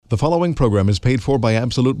The following program is paid for by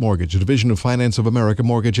Absolute Mortgage, a division of Finance of America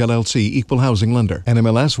Mortgage LLC, Equal Housing Lender,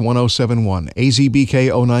 NMLS 1071, AZBK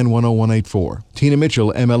 0910184. Tina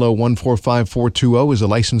Mitchell, MLO 145420, is a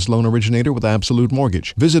licensed loan originator with Absolute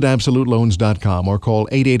Mortgage. Visit AbsoluteLoans.com or call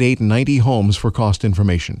 888-90-HOMES for cost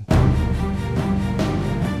information.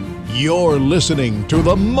 You're listening to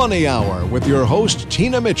The Money Hour with your host,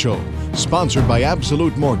 Tina Mitchell, sponsored by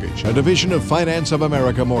Absolute Mortgage, a division of Finance of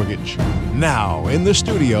America Mortgage. Now, in the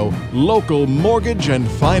studio, local mortgage and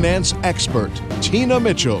finance expert, Tina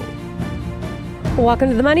Mitchell. Welcome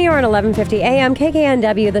to The Money Hour on 1150 AM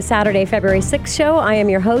KKNW, the Saturday, February 6th show. I am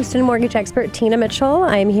your host and mortgage expert, Tina Mitchell.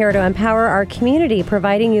 I am here to empower our community,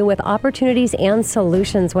 providing you with opportunities and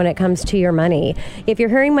solutions when it comes to your money. If you're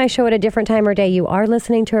hearing my show at a different time or day, you are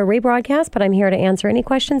listening to a rebroadcast, but I'm here to answer any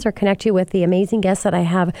questions or connect you with the amazing guests that I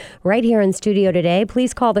have right here in studio today.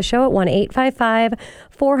 Please call the show at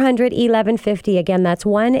 1-855-400-1150. Again, that's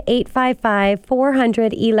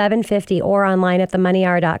 1-855-400-1150 or online at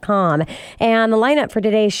themoneyhour.com. And the lineup for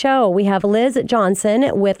today's show, we have Liz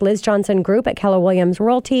Johnson with Liz Johnson Group at Keller Williams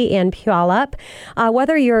Realty in Puyallup.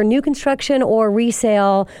 Whether you're new construction or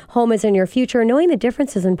resale, home is in your future, knowing the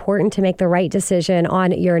difference is important to make the right decision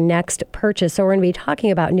on your next purchase. So we're going to be talking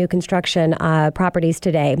about new construction properties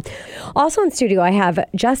today. Also in studio, I have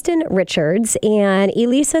Justin Richards and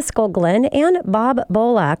Elisa Skoglund and Bob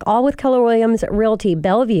Bolak, all with Keller Williams Realty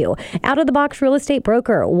Bellevue. Out-of-the-box real estate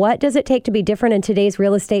broker. What does it take to be different in today's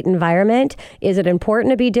real estate environment? Is it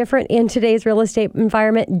important to be different in today's real estate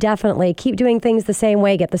environment? Definitely. Keep doing things the same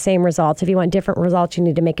way, get the same results. If you want different results, you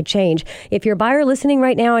need to make a change. If you're a buyer listening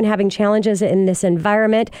right now and having challenges in this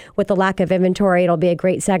environment with the lack of inventory, it'll be a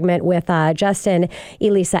great segment with Justin,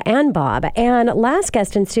 Elisa, and Bob. And last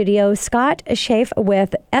guest in studio, Scott Schaaf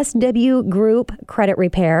with SW Group Credit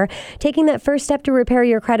Repair. Taking that first step to repair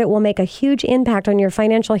your credit will make a huge impact on your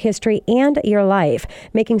financial history and your life.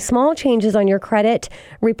 Making small changes on your credit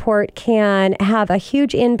report can have a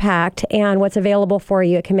huge impact, and what's available for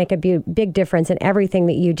you, it can make a big difference in everything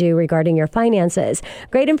that you do regarding your finances.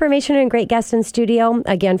 Great information and great guests in studio.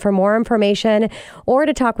 Again, for more information or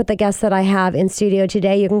to talk with the guests that I have in studio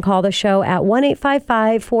today, you can call the show at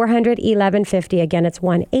 1-855-400-1150. Again, it's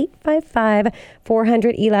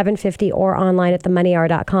 1-855-400-1150 or online at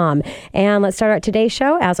themoneyhour.com. And let's start out today's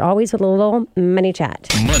show, as always, with a little money chat.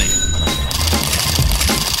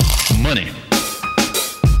 Money.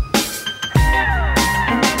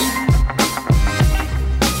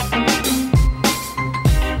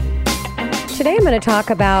 Today I'm going to talk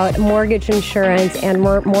about mortgage insurance and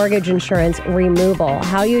mortgage insurance removal,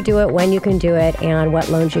 how you do it, when you can do it, and what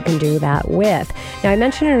loans you can do that with. Now, I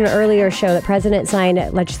mentioned in an earlier show that President signed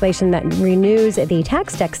legislation that renews the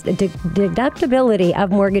tax deductibility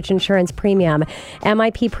of mortgage insurance premium,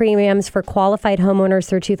 MIP premiums for qualified homeowners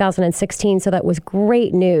through 2016. So that was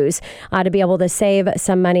great news to be able to save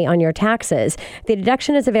some money on your taxes. The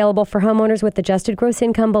deduction is available for homeowners with adjusted gross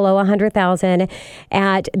income below $100,000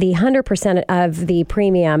 at the 100% of the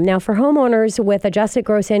premium. Now, for homeowners with adjusted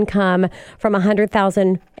gross income from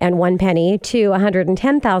 $100,001 to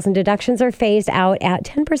 $110,000, deductions are phased out at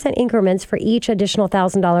 10% increments for each additional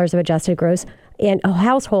 $1,000 of adjusted gross in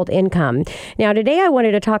household income. Now, today I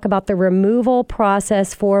wanted to talk about the removal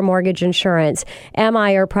process for mortgage insurance,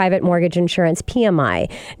 MI or private mortgage insurance, PMI.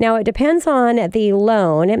 Now, it depends on the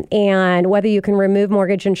loan and whether you can remove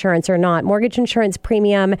mortgage insurance or not. Mortgage insurance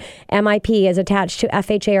premium, MIP, is attached to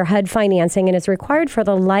FHA or HUD financing and is required for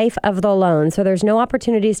the life of the loan. So there's no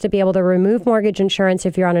opportunities to be able to remove mortgage insurance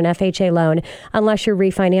if you're on an FHA loan unless you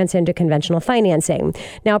refinance into conventional financing.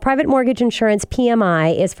 Now, private mortgage insurance,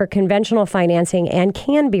 PMI, is for conventional financing and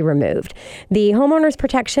can be removed. The Homeowners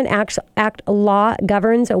Protection Act law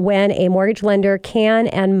governs when a mortgage lender can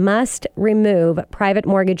and must remove private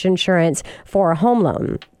mortgage insurance for a home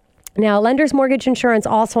loan. Now, lender's mortgage insurance,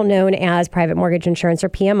 also known as private mortgage insurance or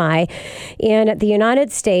PMI, in the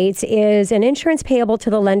United States is an insurance payable to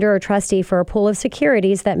the lender or trustee for a pool of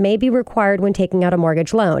securities that may be required when taking out a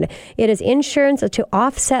mortgage loan. It is insurance to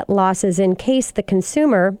offset losses in case the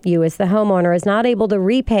consumer, you as the homeowner, is not able to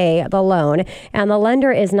repay the loan and the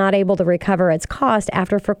lender is not able to recover its cost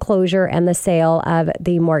after foreclosure and the sale of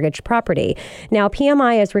the mortgage property. Now,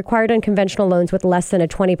 PMI is required on conventional loans with less than a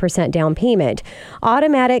 20% down payment.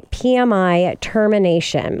 Automatic PMI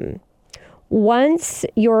termination. Once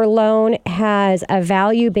your loan has a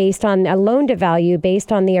value based on a loan to value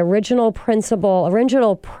based on the original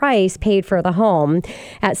price paid for the home,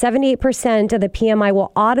 at 78% of the PMI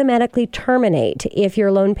will automatically terminate if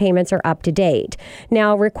your loan payments are up to date.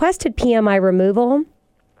 Now, requested PMI removal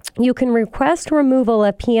You can request removal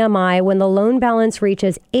of PMI when the loan balance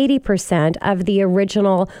reaches 80% of the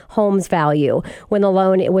original home's value when the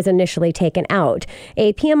loan was initially taken out.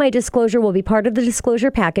 A PMI disclosure will be part of the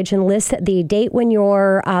disclosure package and lists the date when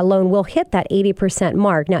your loan will hit that 80%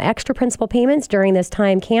 mark. Now, extra principal payments during this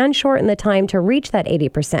time can shorten the time to reach that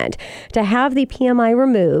 80%. To have the PMI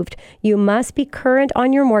removed, you must be current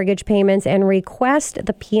on your mortgage payments and request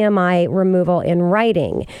the PMI removal in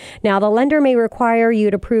writing. Now, the lender may require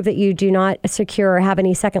you to prove that you do not secure or have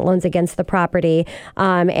any second loans against the property,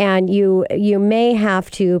 and you may have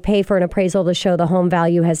to pay for an appraisal to show the home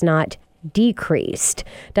value has not decreased.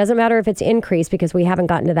 Doesn't matter if it's increased because we haven't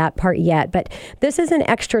gotten to that part yet, but this is an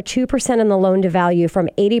extra 2% in the loan to value from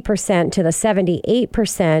 80% to the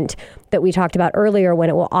 78% that we talked about earlier when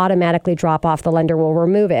it will automatically drop off. The lender will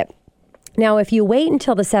remove it. Now, if you wait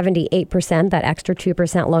until the 78%, that extra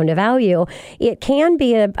 2% loan to value, it can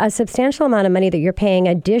be a substantial amount of money that you're paying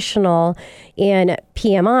additional in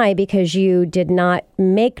PMI because you did not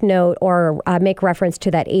make note or make reference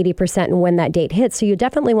to that 80% and when that date hits. So you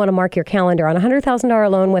definitely want to mark your calendar on a $100,000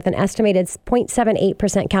 loan with an estimated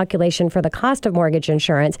 0.78% calculation for the cost of mortgage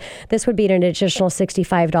insurance. This would be an additional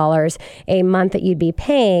 $65 a month that you'd be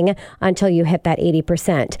paying until you hit that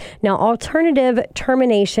 80%. Now, alternative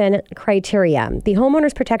termination criteria. The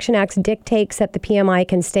Homeowners Protection Act dictates that the PMI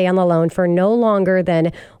can stay on the loan for no longer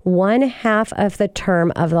than 1/2 of the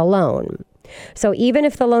term of the loan. So even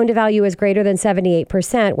if the loan to value is greater than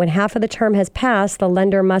 78%, when half of the term has passed, the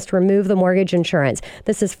lender must remove the mortgage insurance.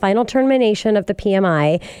 This is final termination of the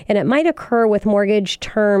PMI, and it might occur with mortgage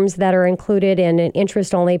terms that are included in an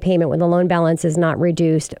interest-only payment when the loan balance is not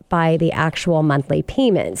reduced by the actual monthly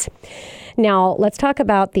payments. Now, let's talk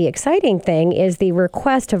about the exciting thing is the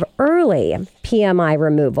request of early PMI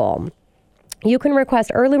removal. You can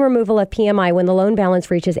request early removal of PMI when the loan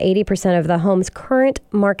balance reaches 80% of the home's current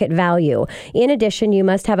market value. In addition, you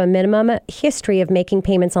must have a minimum history of making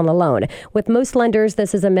payments on the loan. With most lenders,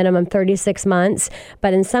 this is a minimum 36 months,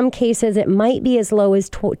 but in some cases, it might be as low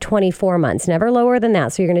as 24 months, never lower than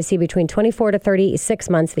that. So you're going to see between 24 to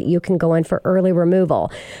 36 months that you can go in for early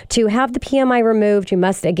removal. To have the PMI removed, you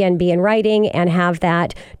must, again, be in writing and have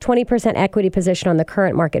that 20% equity position on the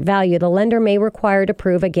current market value. The lender may require to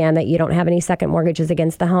prove, again, that you don't have any second mortgages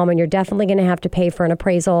against the home, and you're definitely going to have to pay for an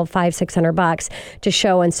appraisal of $500-$600 to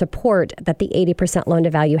show and support that the 80% loan to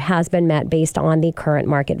value has been met based on the current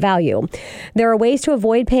market value. There are ways to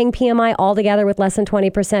avoid paying PMI altogether with less than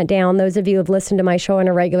 20% down. Those of you who have listened to my show on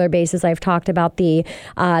a regular basis, I've talked about the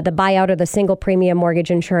buyout of the single premium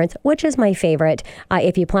mortgage insurance, which is my favorite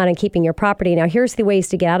if you plan on keeping your property. Now, here's the ways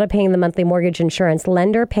to get out of paying the monthly mortgage insurance.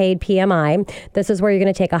 Lender paid PMI. This is where you're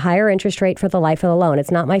going to take a higher interest rate for the life of the loan.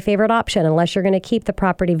 It's not my favorite option unless you're going to keep the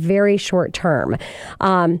property very short term,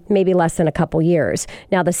 maybe less than a couple years.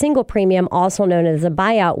 Now, the single premium, also known as a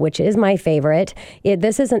buyout, which is my favorite,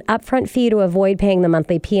 this is an upfront fee to avoid paying the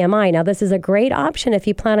monthly PMI. Now, this is a great option if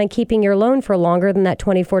you plan on keeping your loan for longer than that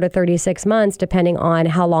 24 to 36 months, depending on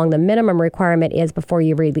how long the minimum requirement is before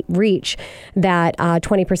you reach that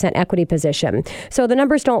 20% equity position. So the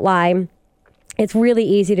numbers don't lie. It's really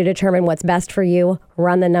easy to determine what's best for you.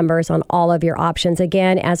 Run the numbers on all of your options.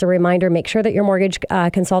 Again, as a reminder, make sure that your mortgage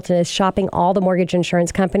consultant is shopping all the mortgage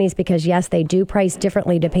insurance companies because, yes, they do price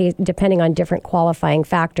differently depending on different qualifying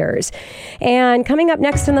factors. And coming up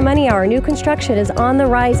next in the Money Hour, new construction is on the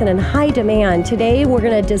rise and in high demand. Today, we're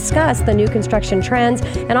going to discuss the new construction trends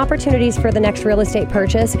and opportunities for the next real estate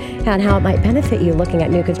purchase and how it might benefit you looking at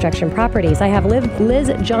new construction properties. I have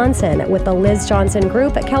Liz Johnson with the Liz Johnson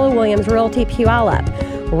Group at Keller Williams Realty Puyallup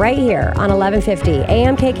right here on 1150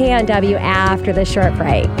 AM KKNW after this short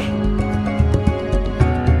break.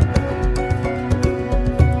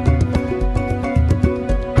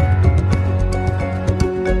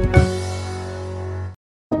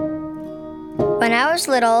 When I was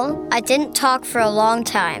little, I didn't talk for a long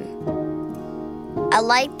time. I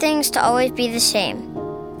liked things to always be the same.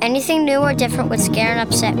 Anything new or different would scare and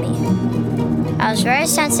upset me. I was very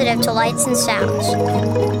sensitive to lights and sounds.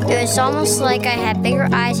 It was almost like I had bigger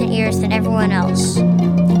eyes and ears than everyone else.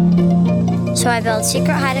 So I built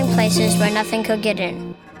secret hiding places where nothing could get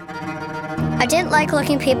in. I didn't like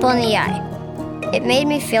looking people in the eye. It made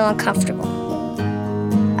me feel uncomfortable.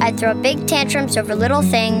 I'd throw big tantrums over little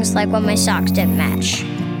things like when my socks didn't match.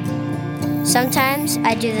 Sometimes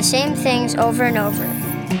I'd do the same things over and over.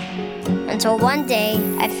 Until one day,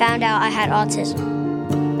 I found out I had autism.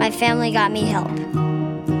 My family got me help.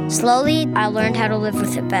 Slowly, I learned how to live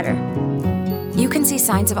with it better. You can see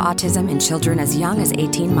signs of autism in children as young as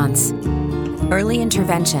 18 months. Early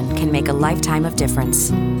intervention can make a lifetime of difference.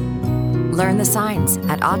 Learn the signs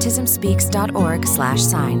at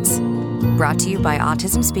autismspeaks.org/signs. Brought to you by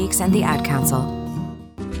Autism Speaks and the Ad Council.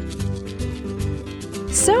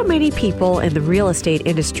 So many people in the real estate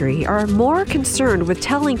industry are more concerned with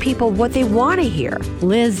telling people what they want to hear.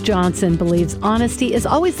 Liz Johnson believes honesty is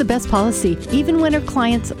always the best policy, even when her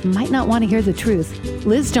clients might not want to hear the truth.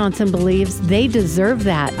 Liz Johnson believes they deserve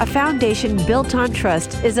that. A foundation built on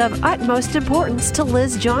trust is of utmost importance to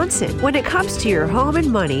Liz Johnson. When it comes to your home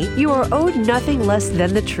and money, you are owed nothing less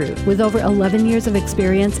than the truth. With over 11 years of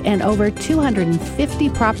experience and over 250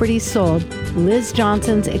 properties sold, Liz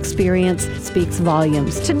Johnson's experience speaks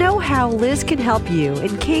volumes. To know how Liz can help you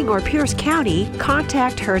in King or Pierce County,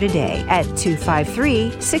 contact her today at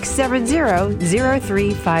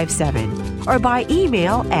 253-670-0357 or by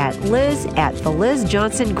email at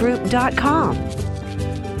liz@thelizjohnsongroup.com.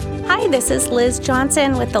 Hi, this is Liz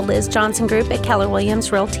Johnson with the Liz Johnson Group at Keller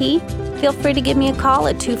Williams Realty. Feel free to give me a call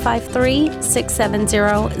at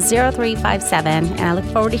 253-670-0357, and I look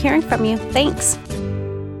forward to hearing from you. Thanks.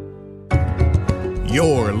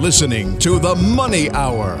 You're listening to The Money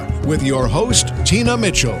Hour with your host, Tina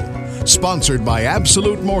Mitchell. Sponsored by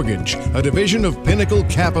Absolute Mortgage, a division of Pinnacle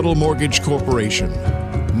Capital Mortgage Corporation.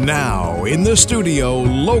 Now, in the studio,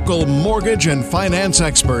 local mortgage and finance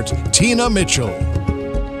expert, Tina Mitchell.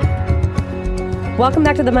 Welcome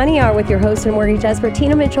back to the Money Hour with your host and mortgage expert,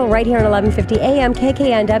 Tina Mitchell, right here on 1150 AM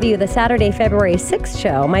KKNW, the Saturday, February 6th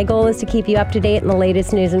show. My goal is to keep you up to date in the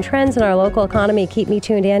latest news and trends in our local economy. Keep me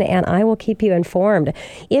tuned in, and I will keep you informed.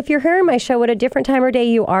 If you're hearing my show at a different time or day,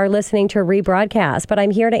 you are listening to a rebroadcast, but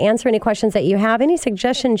I'm here to answer any questions that you have, any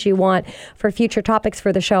suggestions you want for future topics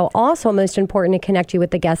for the show. Also, most important, to connect you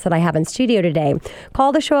with the guests that I have in studio today.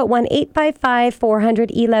 Call the show at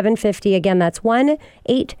 1-855-400-1150. Again, that's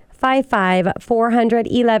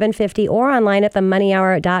 1-855-400-1150 or online at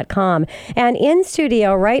themoneyhour.com. And in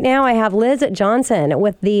studio right now, I have Liz Johnson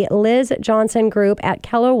with the Liz Johnson Group at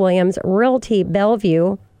Keller Williams Realty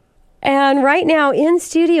Bellevue. And right now in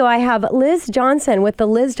studio, I have Liz Johnson with the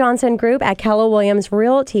Liz Johnson Group at Keller Williams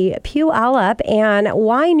Realty Puyallup. And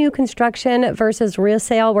why new construction versus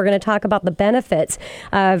resale? We're going to talk about the benefits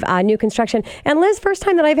of new construction. And Liz, first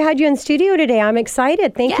time that I've had you in studio today. I'm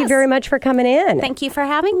excited. Thank you very much for coming in. Thank you for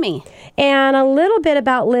having me. And a little bit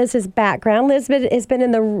about Liz's background. Liz has been in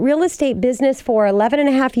the real estate business for 11 and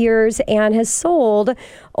a half years and has sold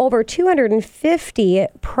over 250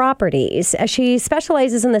 properties. She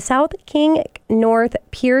specializes in the South King, North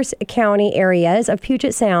Pierce County areas of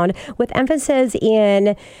Puget Sound, with emphasis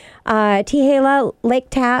in Tehela, Lake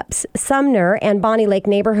Taps, Sumner, and Bonnie Lake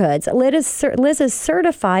neighborhoods. Liz is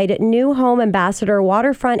certified new home ambassador,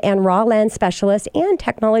 waterfront and raw land specialist, and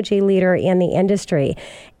technology leader in the industry.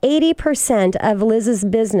 80% of Liz's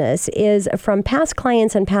business is from past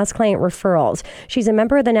clients and past client referrals. She's a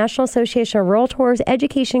member of the National Association of Realtors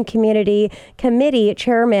Education Committee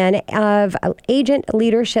Chairman of Agent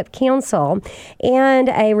Leadership Council, and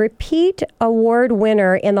a repeat award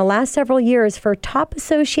winner in the last several years for top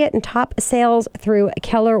associate and top sales through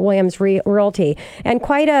Keller Williams Realty. And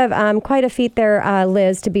quite a feat there,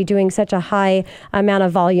 Liz, to be doing such a high amount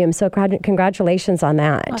of volume. So congratulations on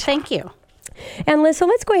that. Well, thank you. And Liz, so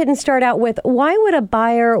let's go ahead and start out with, why would a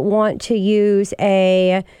buyer want to use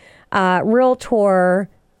a realtor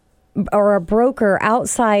or a broker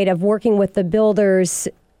outside of working with the builder's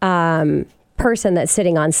person that's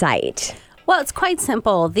sitting on site? Well, it's quite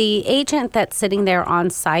simple. The agent that's sitting there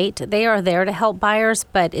on site, they are there to help buyers,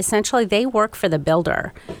 but essentially they work for the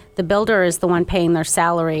builder. The builder is the one paying their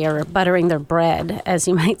salary or buttering their bread, as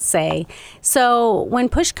you might say. So when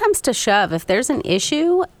push comes to shove, if there's an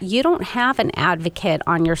issue, you don't have an advocate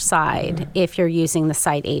on your side if you're using the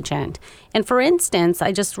site agent. And for instance,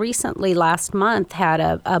 I just recently, last month, had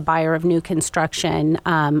a buyer of new construction.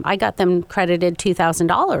 I got them credited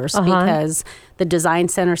 $2,000 because the design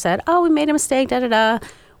center said, oh, we made a mistake, da-da-da.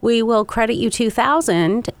 We will credit you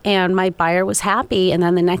 $2,000, and my buyer was happy. And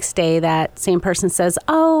then the next day, that same person says,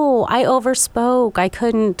 oh, I overspoke. I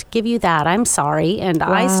couldn't give you that. I'm sorry. And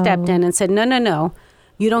I stepped in and said, no.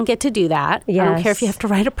 You don't get to do that. Yes. I don't care if you have to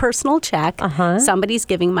write a personal check. Somebody's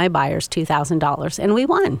giving my buyers $2,000, and we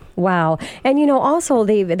won. Wow. And, also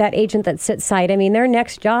that agent that sits site, I mean, their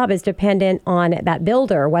next job is dependent on that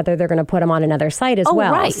builder, whether they're going to put them on another site as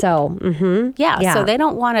well. Right. So, so they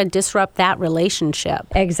don't want to disrupt that relationship.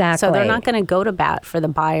 Exactly. So they're not going to go to bat for the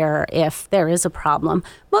buyer if there is a problem.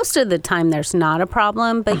 Most of the time, there's not a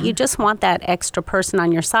problem, but you just want that extra person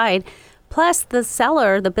on your side. Plus, the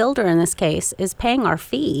seller, the builder in this case, is paying our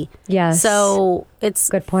fee. Yes. So it's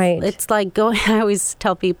good point. It's like going. I always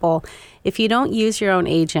tell people, if you don't use your own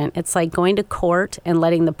agent, it's like going to court and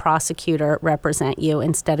letting the prosecutor represent you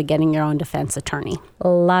instead of getting your own defense attorney.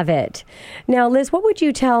 Love it. Now, Liz, what would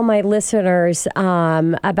you tell my listeners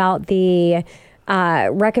about the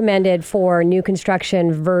recommended for new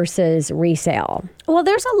construction versus resale? Well,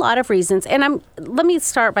 there's a lot of reasons, and let me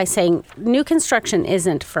start by saying new construction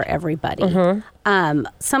isn't for everybody.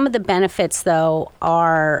 Some of the benefits, though,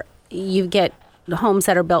 are you get homes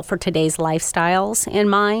that are built for today's lifestyles in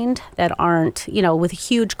mind that aren't, with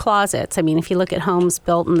huge closets. I mean, if you look at homes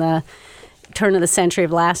built in the turn of the century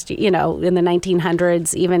of in the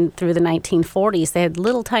 1900s, even through the 1940s, they had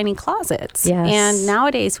little tiny closets. Yes. And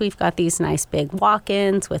nowadays we've got these nice big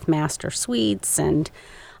walk-ins with master suites. And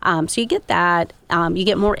so you get that. You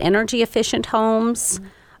get more energy efficient homes.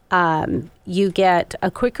 You get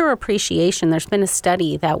a quicker appreciation. There's been a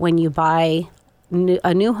study that when you buy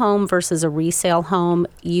a new home versus a resale home,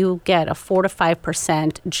 you get a 4 to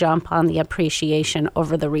 5% jump on the appreciation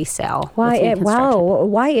over the resale. Why? Wow.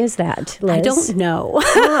 Why is that, Liz? I don't know.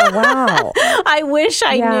 Oh, wow. I wish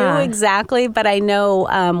I knew exactly, but I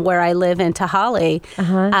know where I live in Tahali,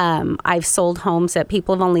 I've sold homes that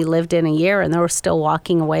people have only lived in a year, and they were still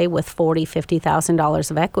walking away with $40,000,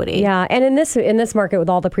 $50,000 of equity. Yeah, and in this market, with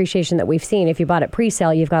all the appreciation that we've seen, if you bought it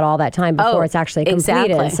pre-sale, you've got all that time before it's actually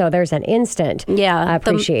completed. Exactly. So there's an instant. Yeah,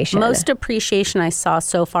 appreciation. The most appreciation I saw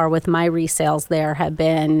so far with my resales there have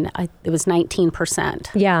been, it was 19%.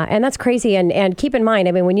 Yeah, and that's crazy. And keep in mind,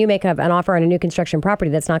 I mean, when you make an offer on a new construction property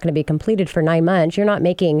that's not going to be completed for 9 months, you're not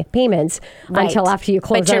making payments until after you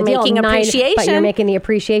close but you're making appreciation. But you're making the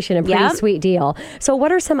appreciation, a pretty sweet deal. So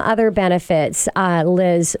what are some other benefits,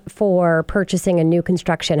 Liz, for purchasing a new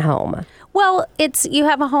construction home? Well, you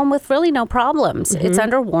have a home with really no problems. It's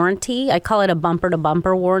under warranty. I call it a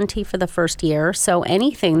bumper-to-bumper warranty for the first year. So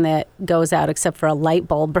anything that goes out except for a light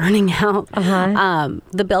bulb burning out,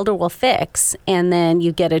 the builder will fix. And then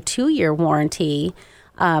you get a 2-year warranty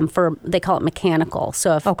they call it mechanical.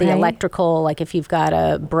 So if the electrical, like if you've got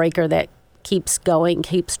a breaker that keeps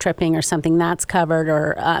tripping or something, that's covered.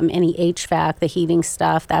 Or any HVAC, the heating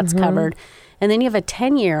stuff, that's covered. And then you have a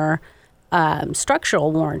 10-year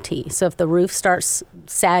structural warranty. So if the roof starts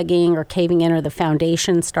sagging or caving in or the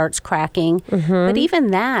foundation starts cracking, but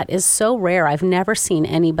even that is so rare. I've never seen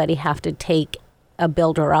anybody have to take a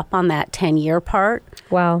builder up on that 10-year part.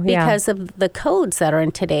 Wow, because of the codes that are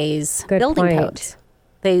in today's building codes.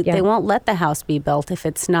 They won't let the house be built if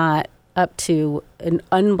it's not up to an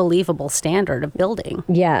unbelievable standard of building.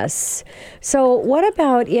 Yes. So what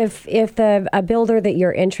about if a builder that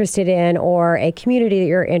you're interested in or a community that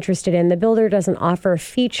you're interested in, the builder doesn't offer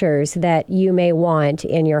features that you may want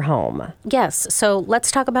in your home? Yes. So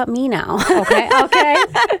let's talk about me now. Okay.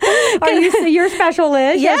 You're special,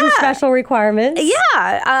 Liz? Yeah. You have special requirements?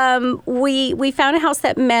 Yeah. We found a house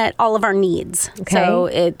that met all of our needs. Okay. So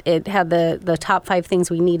it had the top 5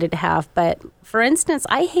 things we needed to have. But for instance,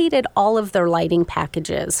 I hated all of their lighting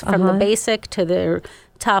packages from the basic to the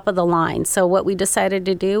top of the line. So what we decided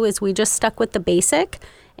to do is we just stuck with the basic,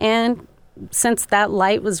 and since that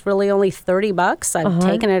light was really only $30, I've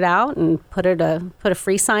taken it out and put a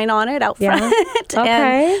free sign on it out front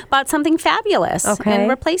and bought something fabulous and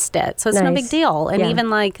replaced it. So it's no big deal. And even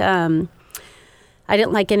like I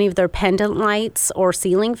didn't like any of their pendant lights or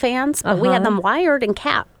ceiling fans, but we had them wired and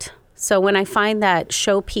capped. So when I find that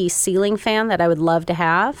showpiece ceiling fan that I would love to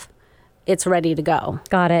have, it's ready to go.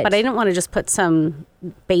 Got it. But I didn't want to just put some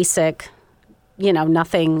basic,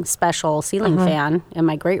 nothing special ceiling fan in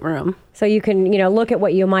my great room. So you can, look at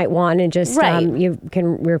what you might want and just you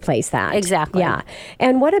can replace that. Exactly. Yeah.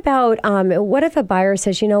 And what about what if a buyer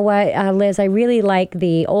says, you know what, Liz, I really like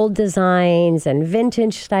the old designs and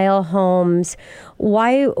vintage style homes.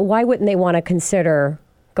 Why wouldn't they want to consider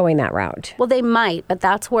going that route? Well, they might, but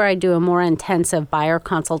that's where I do a more intensive buyer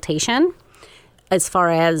consultation as far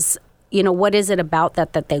as, what is it about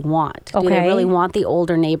that they want? Do they really want the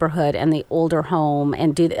older neighborhood and the older home?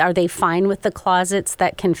 And are they fine with the closets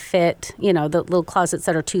that can fit, the little closets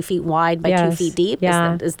that are 2 feet wide by 2 feet deep?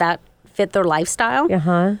 Yeah. Does that fit their lifestyle?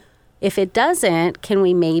 If it doesn't, can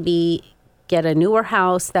we maybe get a newer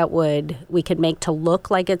house that we could make to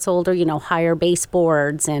look like it's older, higher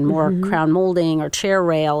baseboards and more crown molding or chair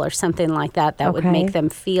rail or something like that would make them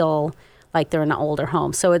feel like they're in an older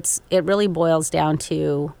home. So it really boils down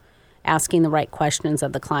to asking the right questions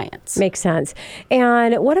of the clients. Makes sense.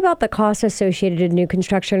 And what about the cost associated with new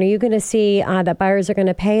construction? Are you going to see that buyers are going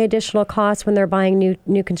to pay additional costs when they're buying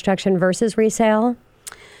new construction versus resale?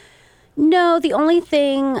 No, the only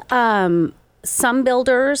thing some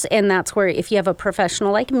builders, and that's where if you have a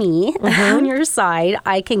professional like me on your side,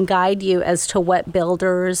 I can guide you as to what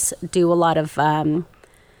builders do a lot of, I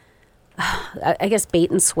guess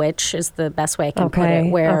bait and switch is the best way I can put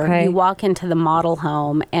it, where you walk into the model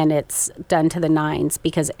home and it's done to the nines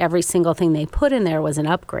because every single thing they put in there was an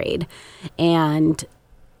upgrade. And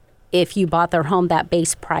if you bought their home that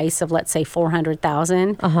base price of, let's say,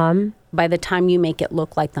 $400,000, by the time you make it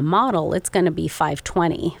look like the model, it's going to be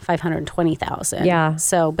 $520,000. Yeah.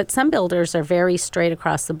 So, but some builders are very straight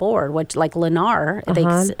across the board. Which, like Lennar, they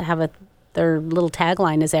have their little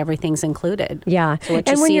tagline is everything's included. Yeah. So what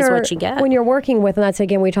you see is what you get. When you're working with, and that's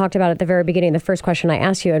again, we talked about at the very beginning, the first question I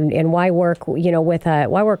asked you, and why work, with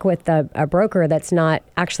a broker that's not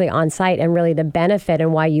actually on site, and really the benefit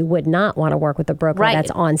and why you would not want to work with a broker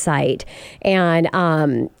that's on site. And,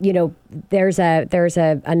 there's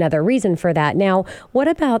another reason for that. Now, what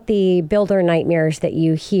about the builder nightmares that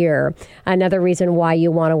you hear? Another reason why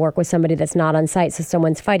you want to work with somebody that's not on site, so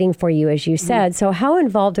someone's fighting for you, as you said. So how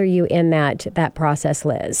involved are you in that process,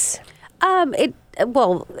 Liz? I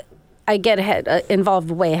get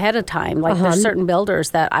involved way ahead of time. Like there's certain builders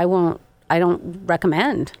that I don't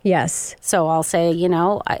recommend. Yes. So I'll say,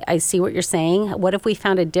 I see what you're saying. What if we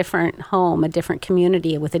found a different home, a different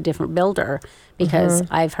community with a different builder? Because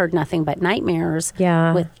I've heard nothing but nightmares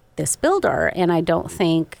with this builder, and I don't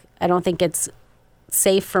think it's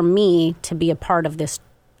safe for me to be a part of this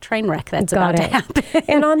train wreck that's about to happen.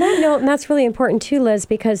 And on that note, and that's really important too, Liz,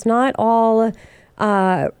 because not all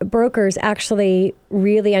brokers actually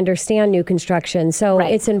really understand new construction. So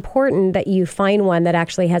it's important that you find one that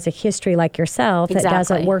actually has a history like yourself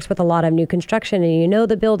that works with a lot of new construction, and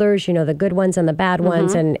the builders, the good ones and the bad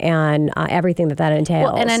ones, and everything that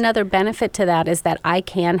entails. Well, and another benefit to that is that I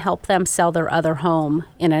can help them sell their other home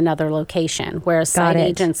in another location, whereas site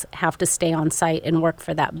agents have to stay on site and work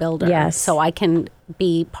for that builder. Yes. So I can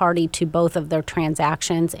be party to both of their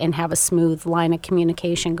transactions and have a smooth line of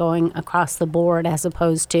communication going across the board, as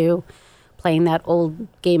opposed to playing that old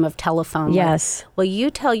game of telephone. Yes. Well, you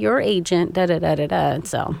tell your agent, da-da-da-da-da,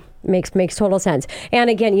 so... Makes total sense. And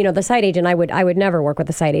again, the site agent, I would never work with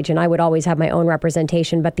a site agent. I would always have my own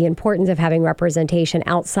representation, but the importance of having representation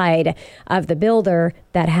outside of the builder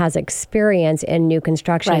that has experience in new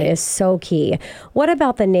construction is so key. What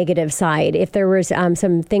about the negative side? If there was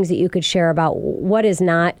some things that you could share about what is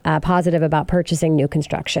not positive about purchasing new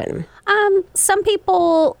construction? Some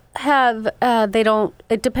people have,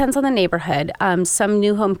 it depends on the neighborhood. Some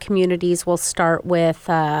new home communities will start with,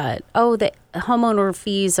 the homeowner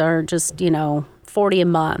fees are just, $40 a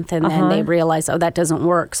month. And then they realize, that doesn't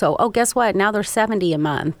work. So, guess what? Now they're $70 a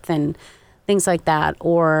month and things like that.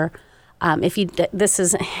 Or if you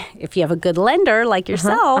have a good lender like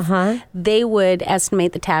yourself, they would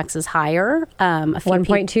estimate the taxes higher.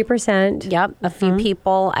 1.2%. Yep. A few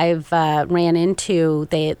people I've ran into,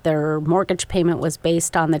 their mortgage payment was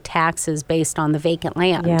based on the taxes based on the vacant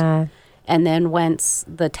land. Yeah. And then once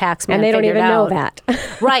the tax man figured out... And they don't even know that.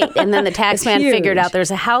 Right. And then the tax man figured out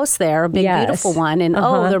there's a house there, a big, beautiful one. And,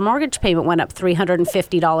 their mortgage payment went up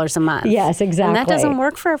 $350 a month. Yes, exactly. And that doesn't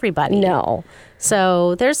work for everybody. No.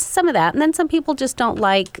 So there's some of that. And then some people just don't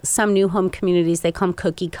like some new home communities. They come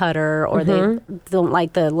cookie cutter, or they don't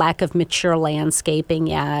like the lack of mature landscaping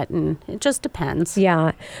yet. And it just depends.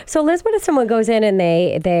 Yeah. So Liz, what if someone goes in and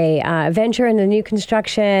they venture into new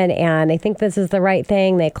construction and they think this is the right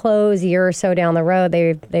thing, they close a year or so down the road,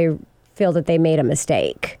 they feel that they made a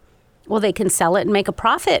mistake? Well, they can sell it and make a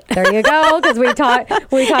profit. There you go, because we talked,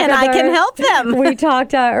 and I can help them. We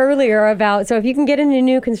talked earlier about, so if you can get into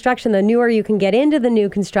new construction, the newer you can get into the new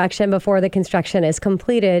construction before the construction is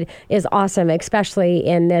completed is awesome, especially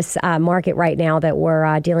in this market right now that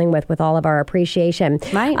we're dealing with all of our appreciation.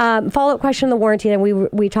 Right. Follow-up question on the warranty, and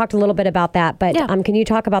we talked a little bit about that, but can you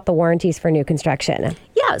talk about the warranties for new construction?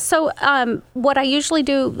 Yeah. So what I usually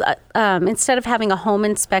do, instead of having a home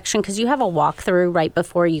inspection, because you have a walkthrough right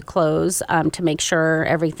before you close to make sure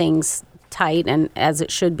everything's tight and as it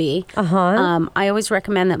should be. I always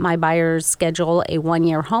recommend that my buyers schedule a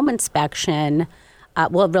 1-year home inspection,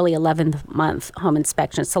 really 11th-month home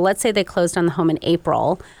inspection. So let's say they closed on the home in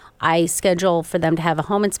April. I schedule for them to have a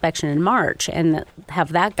home inspection in March and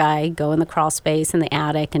have that guy go in the crawl space in the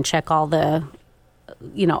attic and check all the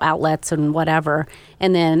outlets and whatever.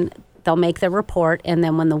 And then they'll make their report, and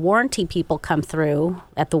then when the warranty people come through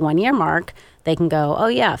at the 1-year mark, they can go, oh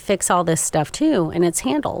yeah, fix all this stuff too, and it's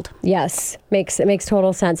handled. Yes, it makes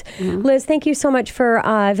total sense. Liz, thank you so much for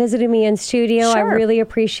visiting me in studio. Sure. I really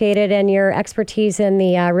appreciate it, and your expertise in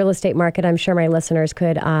the real estate market. I'm sure my listeners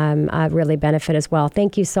could really benefit as well.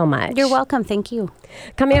 Thank you so much. You're welcome. Thank you.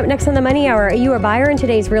 Coming up next on the Money Hour, are you a buyer in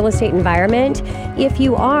today's real estate environment? If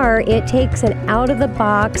you are, it takes an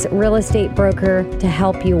out-of-the-box real estate broker to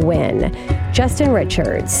help you win. Justin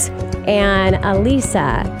Richards and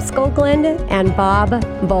Elisa Skoglund and Bob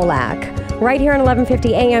Bolak, right here on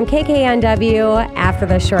 1150 AM KKNW after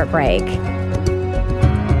the short break.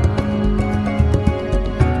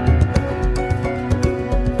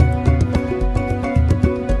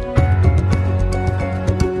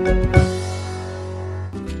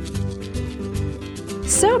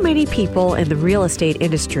 So many people in the real estate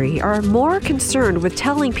industry are more concerned with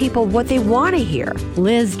telling people what they want to hear.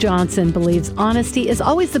 Liz Johnson believes honesty is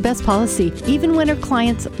always the best policy, even when her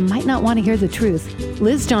clients might not want to hear the truth.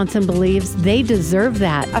 Liz Johnson believes they deserve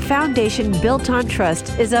that. A foundation built on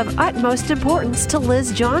trust is of utmost importance to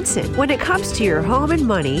Liz Johnson. When it comes to your home and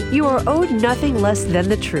money, you are owed nothing less than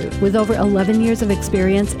the truth. With over 11 years of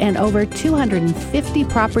experience and over 250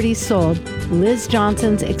 properties sold, Liz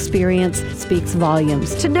Johnson's experience speaks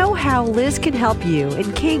volumes. To know how Liz can help you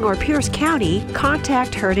in King or Pierce County,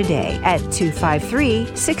 contact her today at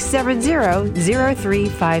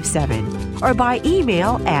 253-670-0357 or by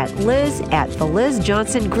email at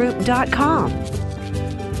liz@thelizjohnsongroup.com.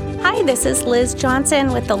 Hi, this is Liz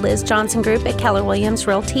Johnson with the Liz Johnson Group at Keller Williams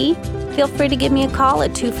Realty. Feel free to give me a call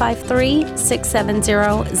at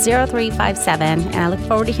 253-670-0357, and I look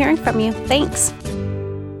forward to hearing from you. Thanks.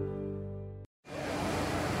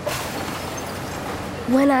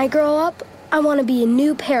 When I grow up, I want to be a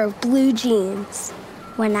new pair of blue jeans.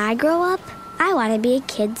 When I grow up, I want to be a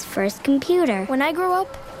kid's first computer. When I grow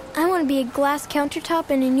up, I want to be a glass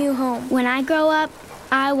countertop in a new home. When I grow up,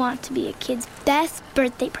 I want to be a kid's best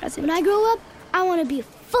birthday present. When I grow up, I want to be a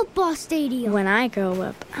football stadium. When I grow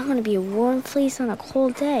up, I want to be a warm fleece on a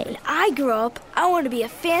cold day. When I grow up, I want to be a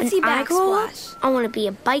fancy backsplash. I want to be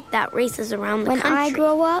a bike that races around the country. When I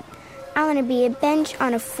grow up, I want to be a bench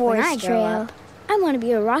on a forest trail. I want to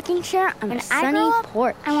be a rocking chair on a sunny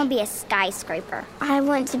porch. I want to be a skyscraper. I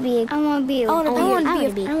want to be.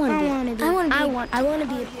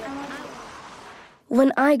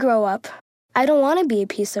 When I grow up, I don't want to be a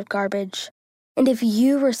piece of garbage. And if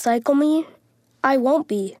you recycle me, I won't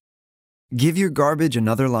be. Give your garbage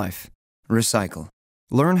another life. Recycle.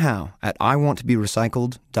 Learn how at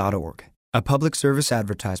iwanttoberecycled.org. A public service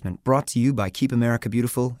advertisement brought to you by Keep America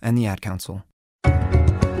Beautiful and the Ad Council.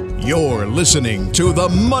 You're listening to The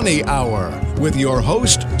Money Hour with your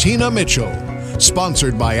host, Tina Mitchell.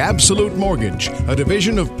 Sponsored by Absolute Mortgage, a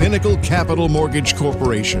division of Pinnacle Capital Mortgage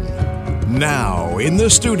Corporation. Now, in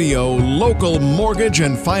the studio, local mortgage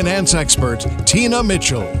and finance expert, Tina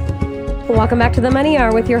Mitchell. Welcome back to The Money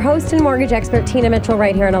Hour with your host and mortgage expert, Tina Mitchell,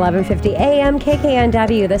 right here on 1150 AM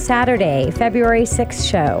KKNW, the Saturday, February 6th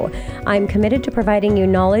show. I'm committed to providing you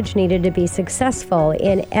knowledge needed to be successful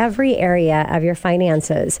in every area of your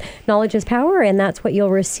finances. Knowledge is power, and that's what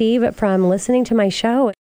you'll receive from listening to my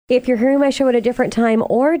show. If you're hearing my show at a different time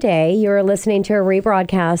or day, you're listening to a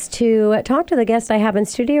rebroadcast. To talk to the guest I have in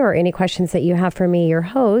studio or any questions that you have for me, your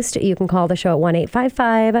host, you can call the show at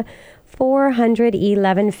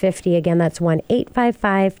 1-855-400-1150. Again, that's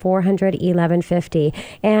 1-855-400-1150.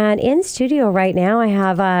 And in studio right now, I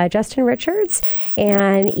have Justin Richards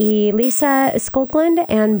and Elisa Skoglund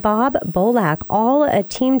and Bob Bolak, all a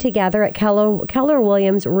team together at Keller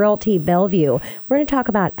Williams Realty Bellevue. We're going to talk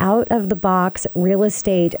about out-of-the-box real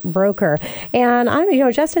estate broker. And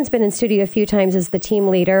Justin's been in studio a few times as the team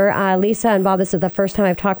leader. Lisa and Bob, this is the first time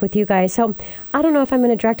I've talked with you guys. So I don't know if I'm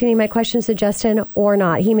going to direct any of my questions to Justin or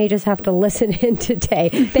not. He may just have to listen in today.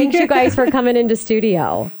 Thanks, you guys, for coming into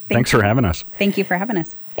studio. Thanks for having us. Thank you for having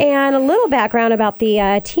us. And a little background about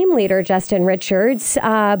the team leader, Justin Richards.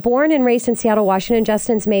 Born and raised in Seattle, Washington,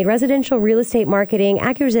 Justin's made residential real estate marketing,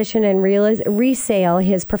 acquisition, and resale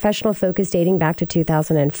his professional focus dating back to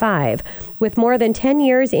 2005. With more than 10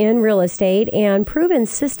 years in real estate and proven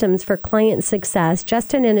systems for client success,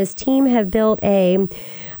 Justin and his team have built a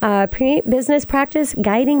business practice,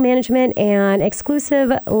 guiding management, and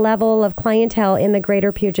exclusive level of clientele in the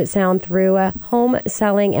greater Puget Sound through a home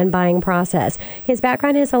selling and buying process. His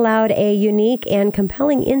background has has allowed a unique and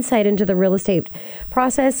compelling insight into the real estate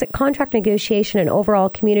process, contract negotiation, and overall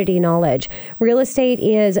community knowledge. Real estate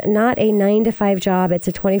is not a 9-to-5 job. It's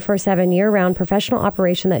a 24/7 year-round professional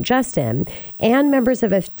operation that Justin and members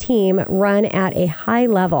of a team run at a high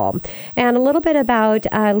level. And a little bit about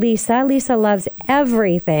Lisa. Lisa loves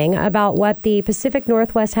everything about what the Pacific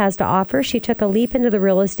Northwest has to offer. She took a leap into the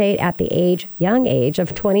real estate at the young age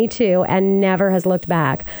of 22 and never has looked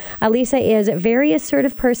back. Lisa is a very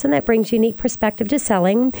assertive person that brings unique perspective to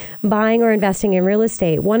selling, buying, or investing in real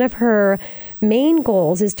estate. One of her main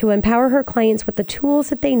goals is to empower her clients with the tools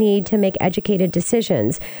that they need to make educated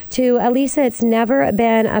decisions. To Elisa, it's never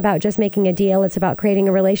been about just making a deal. It's about creating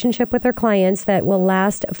a relationship with her clients that will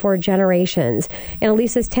last for generations. And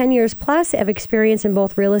Elisa's 10 years plus of experience in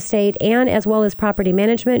both real estate and as well as property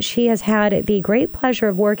management, she has had the great pleasure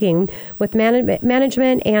of working with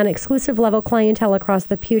management and exclusive level clientele across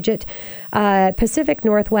the Puget Pacific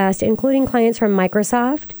Northwest, including clients from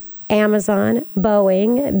Microsoft, Amazon,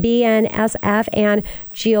 Boeing, BNSF, and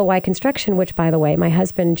GOY Construction, which, by the way, my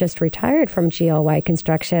husband just retired from GOY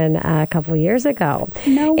Construction a couple of years ago.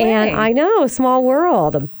 No way. And I know, small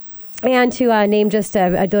world. And to name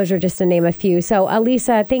those are just to name a few. So,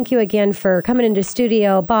 Elisa, thank you again for coming into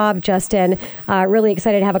studio. Bob, Justin, really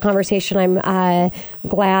excited to have a conversation. I'm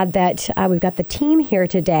glad that we've got the team here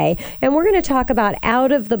today. And we're going to talk about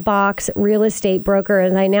out-of-the-box real estate broker.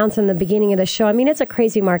 As I announced in the beginning of the show, I mean, it's a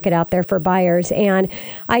crazy market out there for buyers. And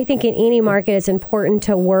I think in any market, it's important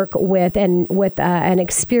to work with an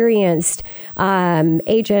experienced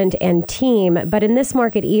agent and team. But in this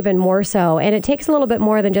market, even more so. And it takes a little bit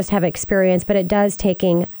more than just have experience, but it does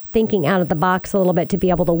thinking out of the box a little bit to be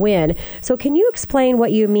able to win. So can you explain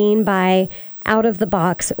what you mean by out of the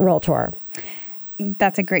box realtor?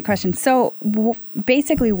 That's a great question. So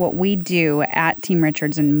basically what we do at Team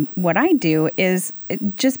Richards and what I do is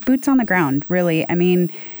just boots on the ground, really. I mean,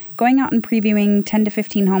 going out and previewing 10 to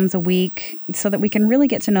 15 homes a week so that we can really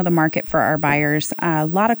get to know the market for our buyers. A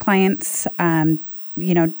lot of clients,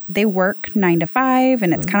 they work 9 to 5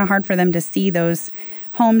 and it's kind of hard for them to see those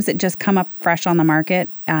homes that just come up fresh on the market.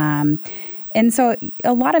 And so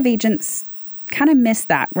a lot of agents kind of miss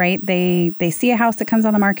that, right? They see a house that comes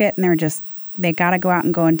on the market and they got to go out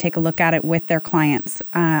and take a look at it with their clients.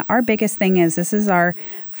 Our biggest thing is this is our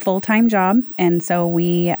full-time job. And so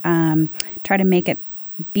we try to make it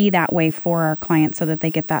be that way for our clients so that they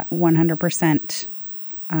get that 100%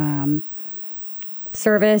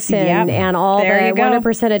 service and all the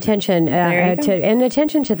 100% attention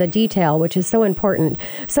attention to the detail, which is so important.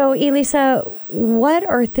 So, Elisa, what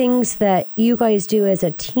are things that you guys do as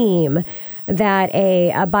a team that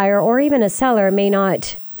a buyer or even a seller may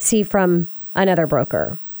not see from another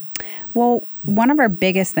broker? Well, one of our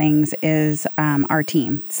biggest things is our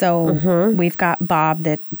team. So we've got Bob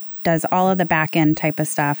that does all of the back end type of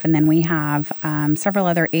stuff, and then we have several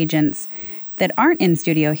other agents that aren't in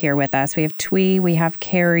studio here with us. We have Twee, we have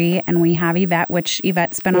Carrie, and we have Yvette, which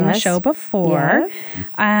Yvette's been on the show before.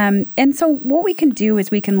 Yeah. And so what we can do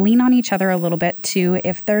is we can lean on each other a little bit too.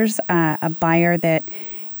 If there's a buyer that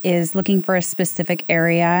is looking for a specific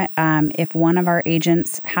area, if one of our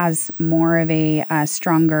agents has more of a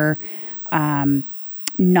stronger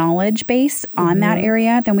knowledge base on that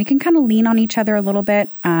area, then we can kind of lean on each other a little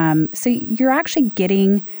bit. So you're actually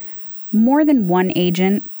getting more than one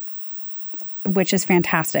agent, which is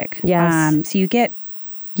fantastic. Yes. So you get,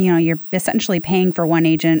 you're essentially paying for one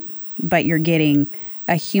agent, but you're getting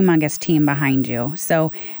a humongous team behind you.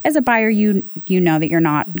 So as a buyer, you know that you're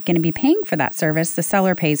not going to be paying for that service. The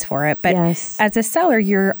seller pays for it. But as a seller,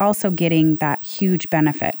 you're also getting that huge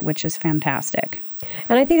benefit, which is fantastic.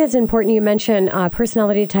 And I think that's important. You mentioned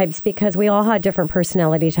personality types because we all have different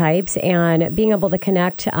personality types, and being able to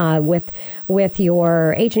connect with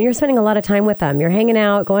your agent, you're spending a lot of time with them. You're hanging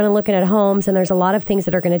out, going and looking at homes, and there's a lot of things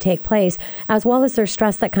that are going to take place, as well as there's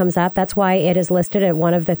stress that comes up. That's why it is listed at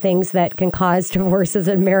one of the things that can cause divorces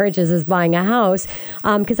and marriages is buying a house,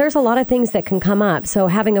 because there's a lot of things that can come up. So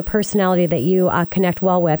having a personality that you connect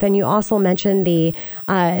well with, and you also mentioned the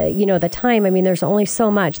time. I mean, there's only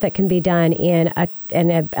so much that can be done in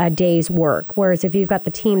a day's work. Whereas if you've got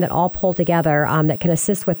the team that all pull together that can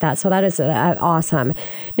assist with that. So that is awesome.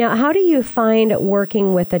 Now, how do you find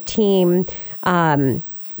working with a team,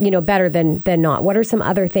 better than not? What are some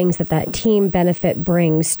other things that team benefit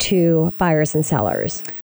brings to buyers and sellers?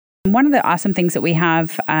 One of the awesome things that we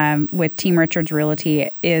have with Team Richards Realty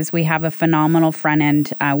is we have a phenomenal front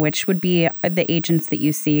end, which would be the agents that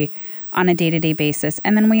you see on a day-to-day basis.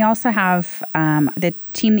 And then we also have the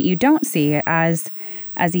team that you don't see as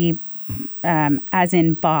he as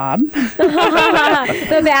in Bob.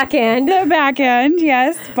 The back end. The back end,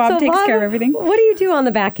 yes. Bob takes Bob, care of everything. What do you do on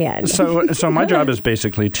the back end? So my job is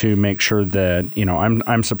basically to make sure that,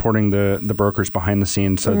 I'm supporting the brokers behind the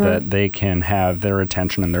scenes so that they can have their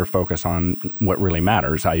attention and their focus on what really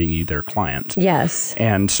matters, i.e. their client. Yes.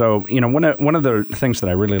 And so, one of the things that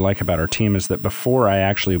I really like about our team is that before I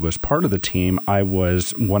actually was part of the team, I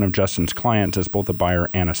was one of Justin's clients as both a buyer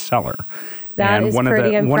and a seller. That is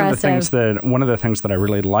pretty impressive. One of the things that I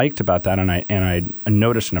really liked about that, and I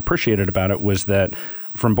noticed and appreciated about it, was that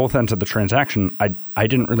from both ends of the transaction, I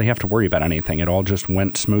didn't really have to worry about anything. It all just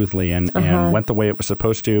went smoothly and went the way it was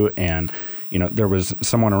supposed to. And there was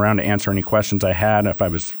someone around to answer any questions I had if I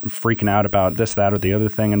was freaking out about this, that, or the other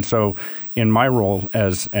thing. And so, in my role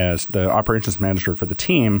as the operations manager for the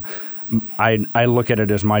team, I look at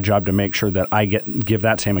it as my job to make sure that I give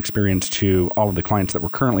that same experience to all of the clients that we're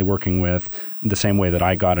currently working with, the same way that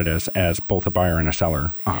I got it as both a buyer and a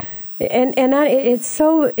seller. And that it's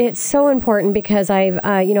so important because I've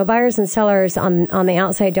buyers and sellers on the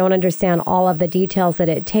outside don't understand all of the details that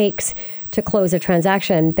it takes to close a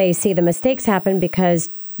transaction. They see the mistakes happen because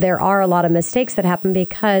there are a lot of mistakes that happen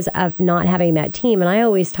because of not having that team. And I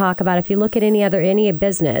always talk about, if you look at any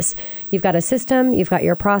business, you've got a system, you've got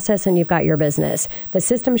your process, and you've got your business. The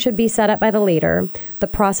system should be set up by the leader. The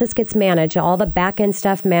process gets managed, all the back end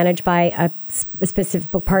stuff managed by a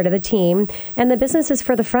specific part of the team. And the business is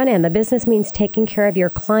for the front end. The business means taking care of your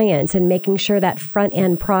clients and making sure that front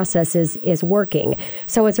end process is working.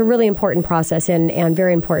 So it's a really important process and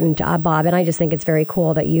very important, Bob. And I just think it's very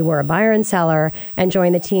cool that you were a buyer and seller and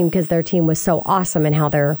joined the team because their team was so awesome in how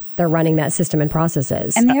they're running that system and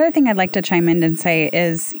processes. And the other thing I'd like to chime in and say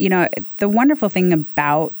is, the wonderful thing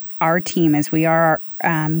about our team is we are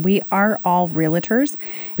all realtors.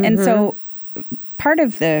 And so part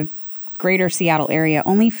of the greater Seattle area,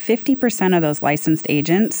 only 50% of those licensed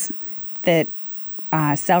agents that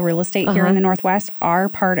sell real estate here in the Northwest are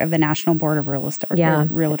part of the National Board of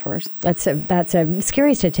Realtors. That's a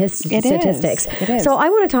scary statistics. It is. So I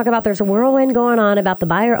want to talk about, there's a whirlwind going on about the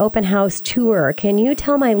Buyer Open House Tour. Can you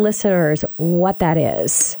tell my listeners what that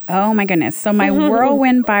is? Oh my goodness. So my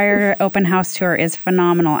Whirlwind Buyer Open House Tour is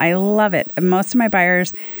phenomenal. I love it. Most of my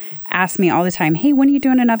buyers ask me all the time, hey, when are you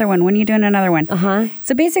doing another one? When are you doing another one?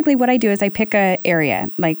 So basically what I do is I pick an area,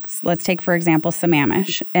 like let's take, for example,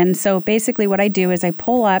 Sammamish. And so basically what I do is I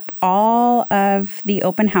pull up all of the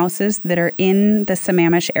open houses that are in the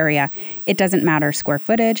Sammamish area. It doesn't matter square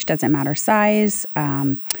footage, doesn't matter size.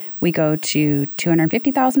 We go to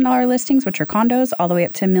 $250,000 listings, which are condos, all the way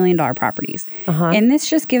up to $1 million properties. And this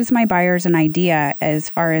just gives my buyers an idea as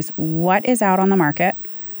far as what is out on the market,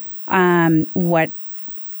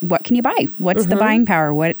 what can you buy? What's the buying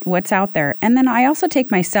power? What's out there? And then I also take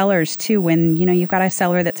my sellers too. When you've got a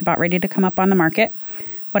seller that's about ready to come up on the market,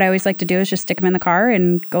 what I always like to do is just stick them in the car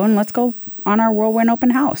and let's go on our Whirlwind Open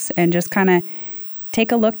House and just kind of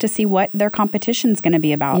take a look to see what their competition's going to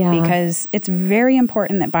be about. Because it's very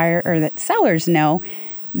important that sellers know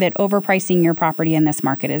that overpricing your property in this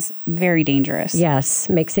market is very dangerous. Yes,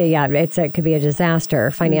 it could be a disaster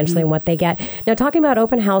financially in what they get. Now, talking about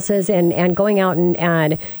open houses and going out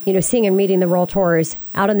and seeing and meeting the realtors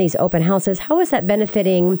out in these open houses, how is that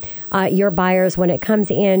benefiting your buyers when it comes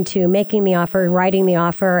into making the offer, writing the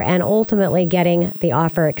offer, and ultimately getting the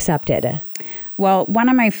offer accepted? Well, one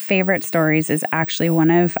of my favorite stories is actually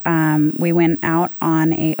we went out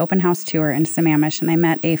on a open house tour in Sammamish, and I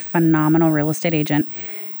met a phenomenal real estate agent.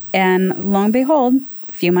 And lo and behold,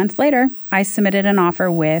 a few months later, I submitted an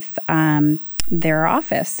offer with their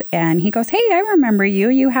office. And he goes, hey, I remember you.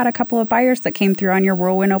 You had a couple of buyers that came through on your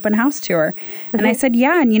Whirlwind Open House Tour. And I said,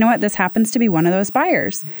 yeah, and you know what? This happens to be one of those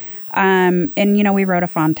buyers. And we wrote a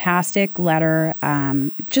fantastic letter.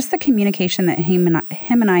 Just the communication that him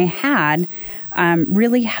and I had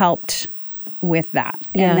really helped with that.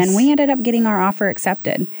 Yes. And then we ended up getting our offer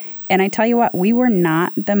accepted. And I tell you what, we were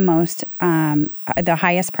not the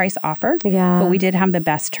highest price offer, but we did have the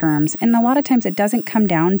best terms. And a lot of times it doesn't come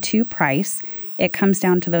down to price. It comes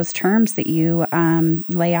down to those terms that you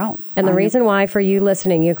lay out. And the reason why, for you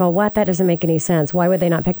listening, you go, what? That doesn't make any sense. Why would they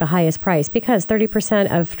not pick the highest price? Because 30%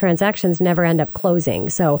 of transactions never end up closing.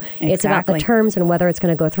 So It's about the terms and whether it's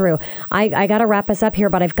going to go through. I got to wrap us up here,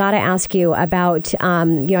 but I've got to ask you about,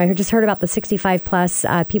 I just heard about the 65 plus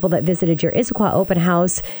people that visited your Issaquah open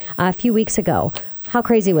house a few weeks ago. How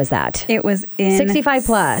crazy was that? It was 65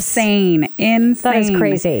 plus. Insane. That is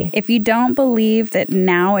crazy. If you don't believe that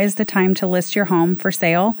now is the time to list your home for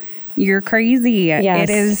sale, you're crazy. Yes.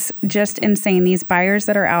 It is just insane. These buyers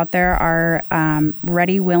that are out there are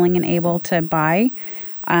ready, willing, and able to buy.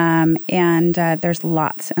 And there's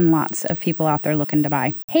lots and lots of people out there looking to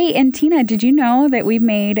buy. Hey, and Tina, did you know that we've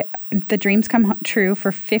made the dreams come true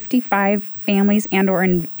for 55 families and or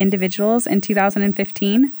individuals in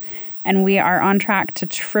 2015? And we are on track to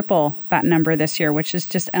triple that number this year, which is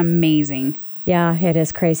just amazing. Yeah, it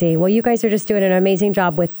is crazy. Well, you guys are just doing an amazing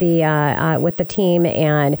job with the team,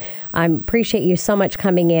 and I appreciate you so much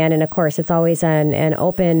coming in. And of course, it's always an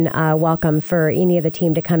open welcome for any of the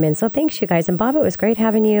team to come in. So thanks, you guys. And Bob, it was great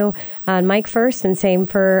having you on Mike first, and same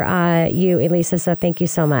for you, Elisa. So thank you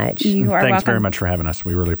so much. You are Thanks welcome. very much for having us.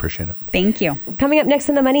 We really appreciate it. Thank you. Coming up next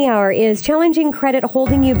in the Money Hour, is challenging credit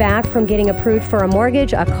holding you back from getting approved for a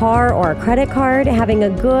mortgage, a car, or a credit card? Having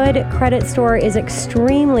a good credit score is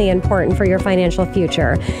extremely important for your financial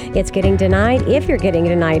future. It's getting denied if you're getting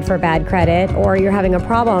denied for bad credit or you're having a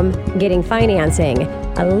problem getting financing.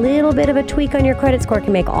 A little bit of a tweak on your credit score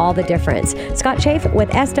can make all the difference. Scott Schaaf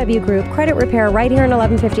with SW Group Credit Repair right here on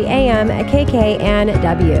 1150 AM at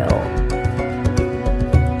KKNW.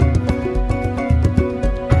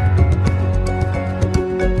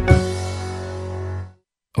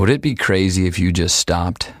 Would it be crazy if you just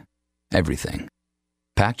stopped everything,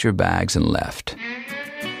 packed your bags and left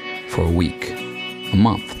for a week, a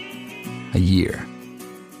month, a year?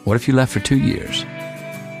 What if you left for 2 years?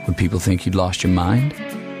 Would people think you'd lost your mind?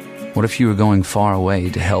 What if you were going far away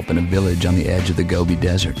to help in a village on the edge of the Gobi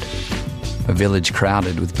Desert? A village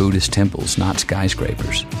crowded with Buddhist temples, not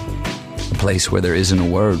skyscrapers. A place where there isn't a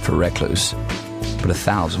word for recluse, but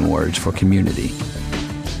 1,000 words for community.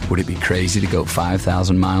 Would it be crazy to go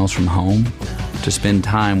 5,000 miles from home? To spend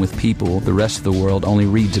time with people the rest of the world only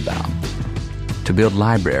reads about? To build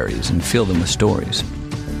libraries and fill them with stories?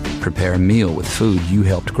 Prepare a meal with food you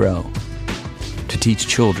helped grow? To teach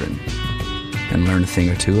children and learn a thing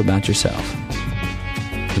or two about yourself?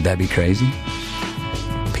 Would that be crazy?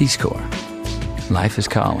 Peace Corps. Life is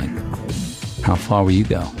calling. How far will you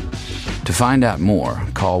go? To find out more,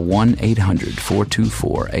 call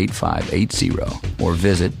 1-800-424-8580 or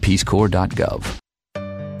visit peacecorps.gov.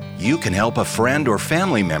 You can help a friend or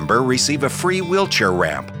family member receive a free wheelchair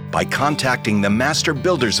ramp by contacting the Master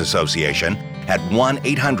Builders Association at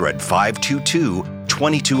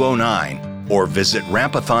 1-800-522-2209 or visit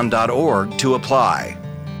rampathon.org to apply.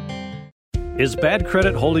 Is bad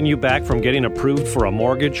credit holding you back from getting approved for a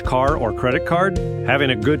mortgage, car, or credit card?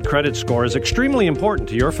 Having a good credit score is extremely important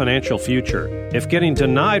to your financial future. If getting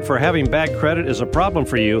denied for having bad credit is a problem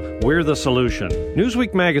for you, we're the solution.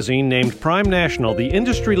 Newsweek magazine named Prime National the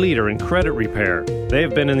industry leader in credit repair. They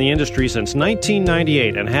have been in the industry since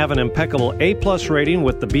 1998 and have an impeccable A+ rating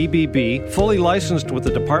with the BBB, fully licensed with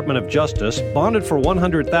the Department of Justice, bonded for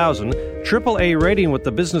 $100,000, AAA rating with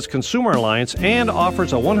the Business Consumer Alliance, and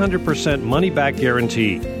offers a 100% money-back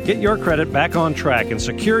guarantee. Get your credit back on track and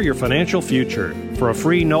secure your financial future. For a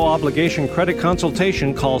free, no-obligation credit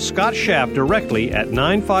consultation, call Scott Schaaf directly at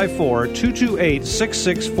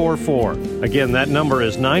 954-228-6644. Again, that number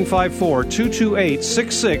is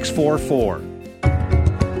 954-228-6644.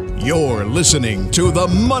 You're listening to The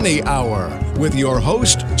Money Hour with your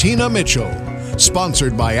host, Tina Mitchell.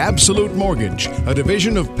 Sponsored by Absolute Mortgage, a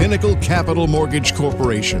division of Pinnacle Capital Mortgage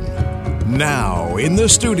Corporation. Now, in the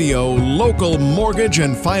studio, local mortgage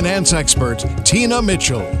and finance expert, Tina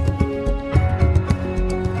Mitchell.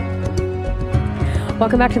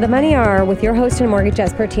 Welcome back to the Money Hour with your host and mortgage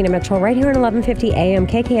expert, Tina Mitchell, right here on 1150 AM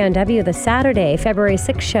KKNW, the Saturday, February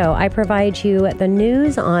 6th show. I provide you the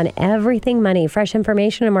news on everything money, fresh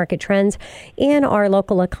information and market trends in our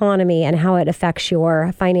local economy and how it affects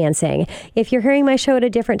your financing. If you're hearing my show at a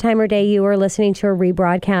different time or day, you are listening to a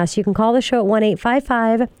rebroadcast, you can call the show at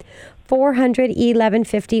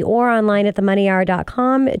 1-855-400-1150 or online at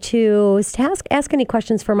themoneyhour.com to ask any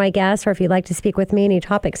questions for my guests, or if you'd like to speak with me, any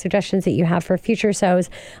topic suggestions that you have for future shows.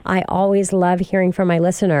 I always love hearing from my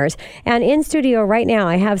listeners. And in studio right now,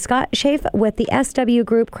 I have Scott Schaaf with the SW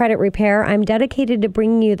Group Credit Repair. I'm dedicated to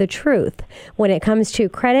bringing you the truth when it comes to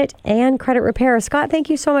credit and credit repair. Scott, thank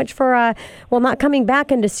you so much for, not coming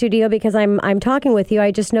back into studio because I'm talking with you.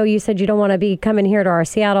 I just know you said you don't want to be coming here to our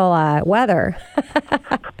Seattle weather.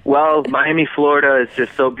 Well, Miami, Florida is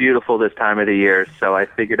just so beautiful this time of the year, so I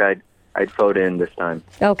figured I'd phone in this time.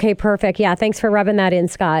 Okay, perfect. Yeah, thanks for rubbing that in,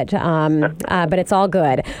 Scott. But it's all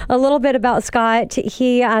good. A little bit about Scott.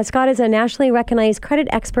 Scott is a nationally recognized credit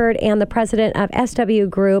expert and the president of SW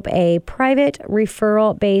Group, a private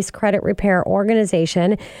referral-based credit repair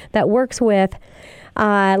organization that works with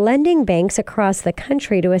lending banks across the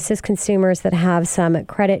country to assist consumers that have some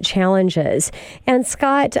credit challenges. And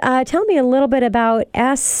Scott, tell me a little bit about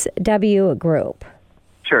SW Group.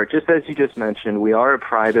 Sure. Just as you just mentioned, we are a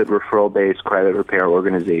private referral-based credit repair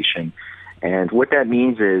organization. And what that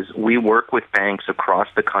means is we work with banks across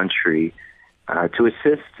the country to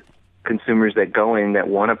assist consumers that go in that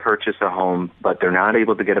want to purchase a home, but they're not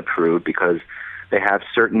able to get approved because they have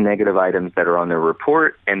certain negative items that are on their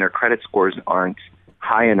report and their credit scores aren't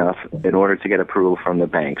high enough in order to get approval from the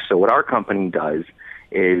bank. So what our company does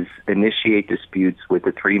is initiate disputes with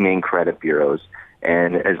the three main credit bureaus.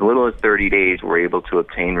 And as little as 30 days, we're able to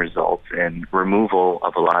obtain results and removal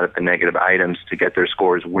of a lot of the negative items to get their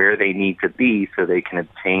scores where they need to be so they can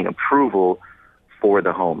obtain approval for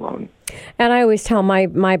the home loan. And I always tell my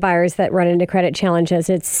buyers that run into credit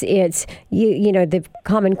challenges, it's you know, the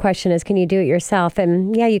common question is, can you do it yourself?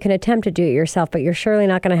 And yeah, you can attempt to do it yourself, but you're surely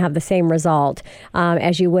not going to have the same result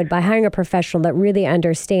as you would by hiring a professional that really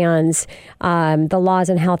understands the laws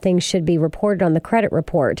and how things should be reported on the credit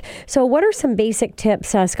report. So what are some basic tips,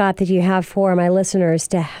 Scott, that you have for my listeners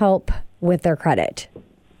to help with their credit?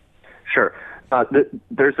 Sure.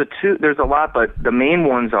 There's a lot, but the main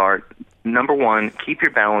ones are, number one, keep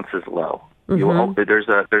your balances low. There's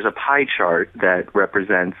a pie chart that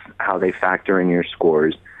represents how they factor in your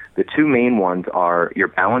scores. The two main ones are your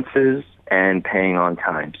balances and paying on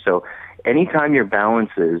time. So anytime your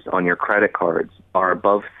balances on your credit cards are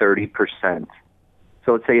above 30%,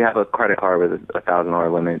 so let's say you have a credit card with a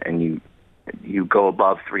 $1,000 limit and you go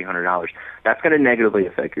above $300, that's going to negatively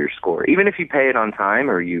affect your score. Even if you pay it on time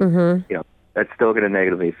or you know, that's still going to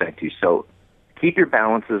negatively affect you. So keep your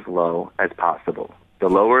balances low as possible. The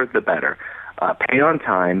lower, the better. Pay on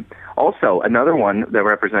time. Also, another one that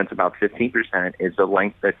represents about 15% is the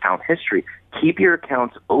length of account history. Keep your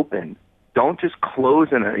accounts open. Don't just close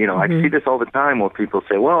I see this all the time where people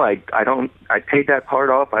say, well, I paid that part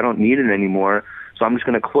off. I don't need it anymore, so I'm just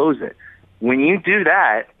going to close it. When you do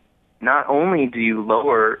that, not only do you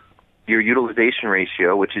lower your utilization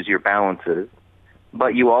ratio, which is your balances,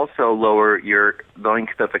 but you also lower your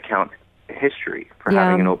length of account history for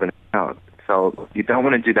having an open account. So you don't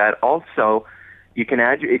want to do that. Also, you can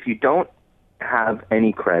add, if you don't have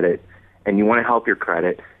any credit and you want to help your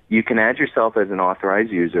credit, you can add yourself as an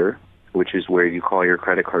authorized user, which is where you call your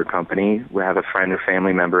credit card company. We have a friend or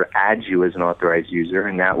family member add you as an authorized user,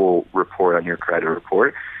 and that will report on your credit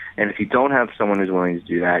report. And if you don't have someone who's willing to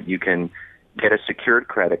do that, you can get a secured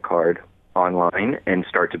credit card online and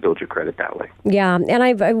start to build your credit that way. Yeah, and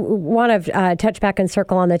I want to touch back and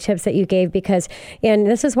circle on the tips that you gave because, and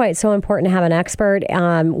this is why it's so important to have an expert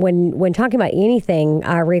when talking about anything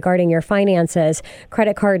regarding your finances.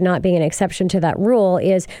 Credit card not being an exception to that rule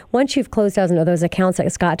is once you've closed down those accounts that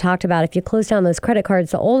Scott talked about, if you close down those credit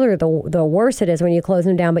cards, the older, the worse it is when you close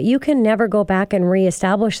them down. But you can never go back and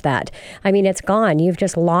reestablish that. I mean, it's gone. You've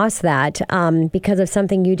just lost that because of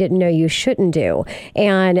something you didn't know you shouldn't do.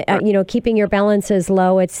 And keeping your balances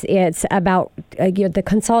low, it's about the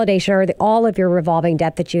consolidation or all of your revolving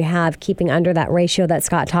debt that you have, keeping under that ratio that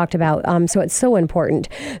Scott talked about. So it's so important.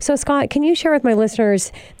 So Scott, can you share with my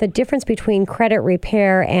listeners the difference between credit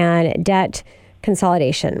repair and debt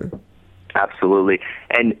consolidation? Absolutely.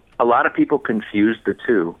 And a lot of people confuse the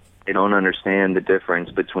two. They don't understand the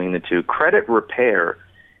difference between the two. Credit repair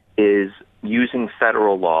is using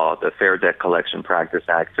federal law, the Fair Debt Collection Practice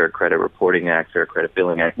Act, Fair Credit Reporting Act, Fair Credit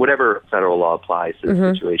Billing Act, whatever federal law applies to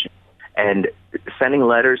the situation, and sending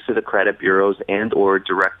letters to the credit bureaus and or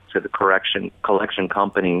direct to the collection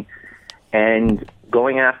company and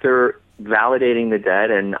going after validating the debt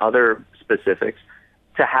and other specifics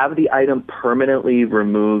to have the item permanently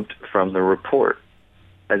removed from the report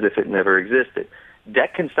as if it never existed.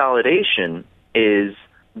 Debt consolidation is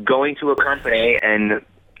going to a company and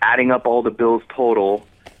adding up all the bills total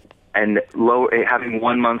and having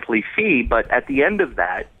one monthly fee, but at the end of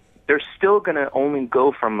that, they're still going to only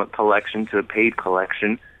go from a collection to a paid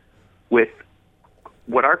collection. With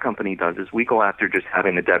what our company does is we go after just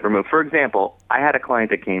having the debt removed. For example, I had a client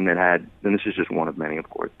that came that had, and this is just one of many, of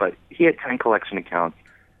course, but he had 10 collection accounts,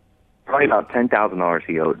 probably about $10,000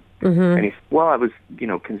 he owed. And he said, well,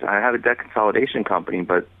 I have a debt consolidation company,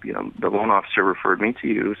 but, the loan officer referred me to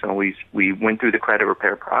you. So we went through the credit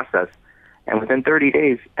repair process. And within 30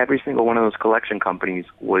 days, every single one of those collection companies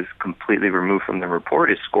was completely removed from the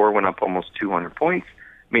report. His score went up almost 200 points.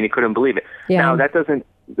 I mean, he couldn't believe it. Yeah. Now, that doesn't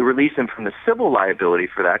release him from the civil liability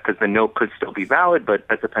for that because the note could still be valid, but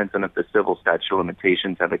that depends on if the civil statute of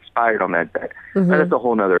limitations have expired on that debt. That's a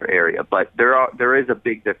whole other area, but there is a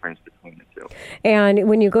big difference between the two. And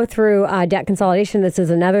when you go through debt consolidation, this is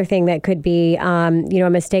another thing that could be a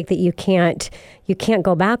mistake that you can't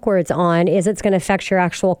go backwards on, is it's going to affect your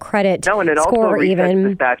actual credit score. No, and it also resets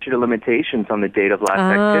the statute of limitations on the date of last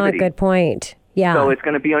activity. Good point. Yeah. So it's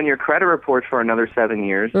going to be on your credit report for another 7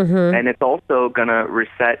 years, and it's also going to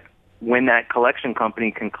reset when that collection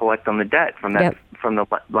company can collect on the debt from that from the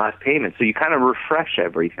last payment. So you kind of refresh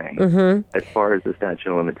everything as far as the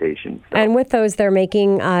statute of limitations. So. And with those, they're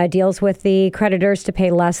making deals with the creditors to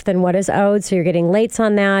pay less than what is owed. So you're getting lates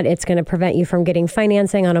on that. It's going to prevent you from getting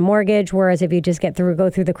financing on a mortgage. Whereas if you just go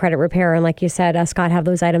through the credit repair and, like you said, Scott, have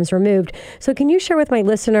those items removed. So can you share with my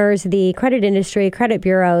listeners the credit industry, credit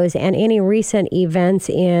bureaus, and any recent events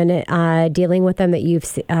in dealing with them that you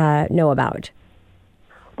know about?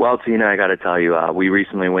 Well, Tina, I got to tell you, we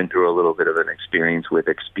recently went through a little bit of an experience with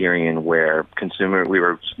Experian, where consumers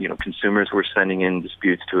were sending in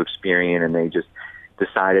disputes to Experian, and they just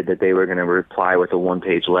decided that they were going to reply with a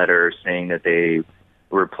one-page letter saying that they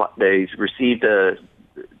received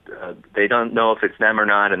they don't know if it's them or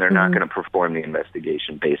not, and they're not going to perform the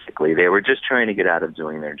investigation. Basically, they were just trying to get out of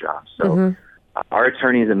doing their job. So our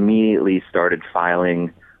attorneys immediately started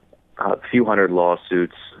filing a few hundred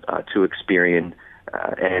lawsuits to Experian.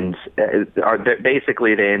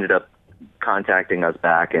 Basically, they ended up contacting us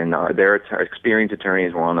back, and their experienced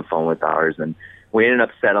attorneys were on the phone with ours, and we ended up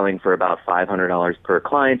settling for about $500 per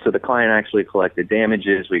client. So the client actually collected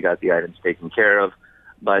damages. We got the items taken care of.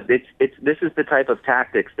 But this is the type of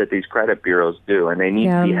tactics that these credit bureaus do, and they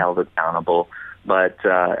need to be held accountable. But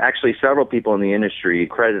actually, several people in the industry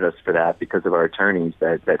credit us for that because of our attorneys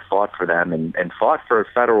that fought for them and fought for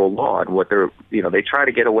federal law and what they try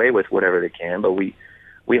to get away with whatever they can, but we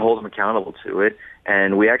hold them accountable to it,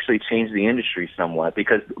 and we actually changed the industry somewhat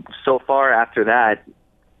because so far after that,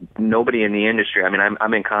 nobody in the industry. I mean,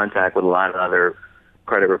 I'm in contact with a lot of other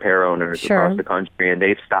credit repair owners across the country, and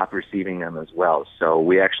they've stopped receiving them as well. So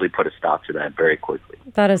we actually put a stop to that very quickly.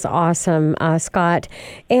 That is awesome, Scott.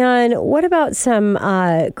 And what about some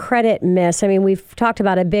credit myths? I mean, we've talked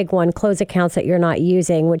about a big one, close accounts that you're not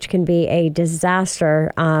using, which can be a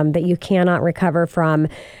disaster that you cannot recover from.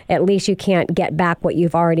 At least you can't get back what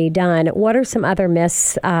you've already done. What are some other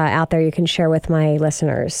myths out there you can share with my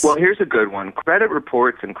listeners? Well, here's a good one. Credit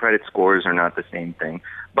reports and credit scores are not the same thing.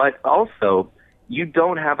 But also, you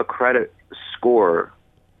don't have a credit score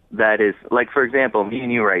that is, like, for example, me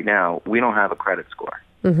and you right now, we don't have a credit score.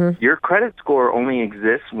 Your credit score only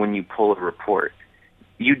exists when you pull a report.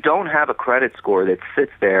 You don't have a credit score that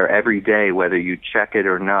sits there every day, whether you check it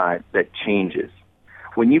or not, that changes.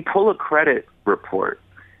 When you pull a credit report,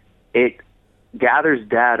 it gathers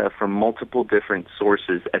data from multiple different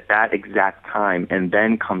sources at that exact time and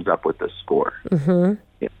then comes up with a score. A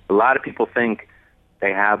lot of people think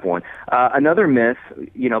they have one. Another myth,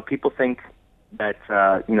 people think that,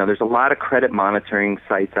 there's a lot of credit monitoring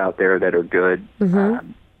sites out there that are good.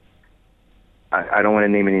 I don't want to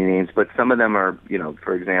name any names, but some of them are,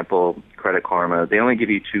 for example, Credit Karma. They only give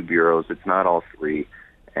you 2 bureaus. It's not all 3,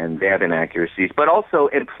 and they have inaccuracies. But also,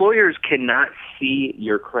 employers cannot see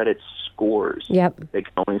your credit scores. They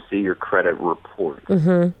can only see your credit report.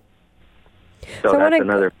 So that's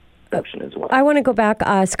another as well. I want to go back,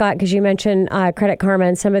 Scott, because you mentioned Credit Karma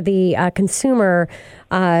and some of the consumer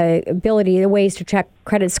the ways to check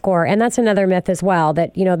credit score, and that's another myth as well.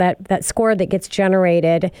 That that score that gets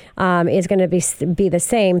generated is going to be the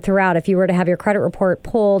same throughout. If you were to have your credit report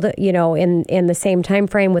pulled, in the same time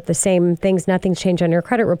frame with the same things, nothing's changed on your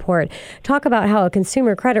credit report. Talk about how a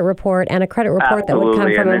consumer credit report and a credit report that would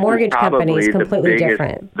come from a mortgage company is completely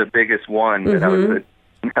different. The biggest one that I was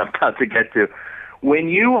about to get to. When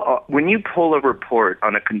you pull a report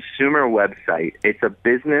on a consumer website, it's a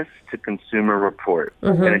business-to-consumer report,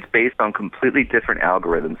 and it's based on completely different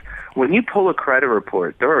algorithms. When you pull a credit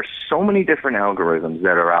report, there are so many different algorithms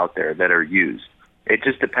that are out there that are used. It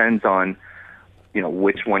just depends on,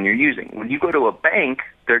 which one you're using. When you go to a bank,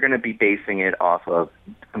 they're going to be basing it off of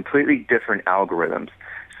completely different algorithms.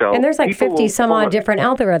 So, and there's like 50 some odd different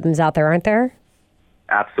algorithms out there, aren't there?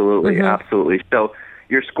 Absolutely, absolutely. So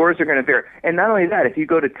your scores are going to vary. And not only that, if you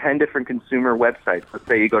go to 10 different consumer websites, let's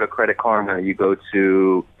say you go to Credit Karma, you go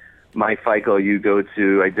to MyFICO, you go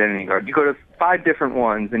to Identity Guard, you go to 5 different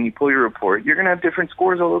ones and you pull your report, you're going to have different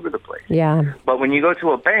scores all over the place. But when you go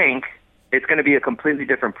to a bank, it's going to be a completely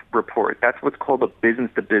different report. That's what's called a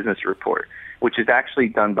business-to-business report, which is actually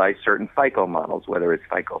done by certain FICO models, whether it's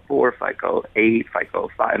FICO 4, FICO 8, FICO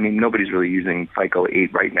 5. I mean, nobody's really using FICO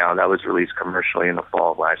 8 right now. That was released commercially in the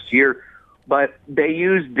fall of last year. But they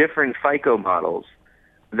use different FICO models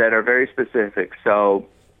that are very specific. So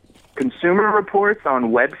consumer reports on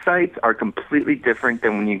websites are completely different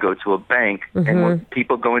than when you go to a bank. And when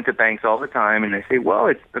people go into banks all the time and they say, well,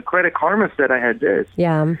 it's the Credit Karma said I had this.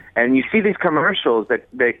 And you see these commercials that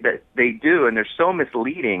they do, and they're so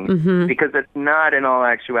misleading because it's not in all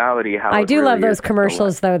actuality how I do love those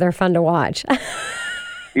commercials, though. They're fun to watch.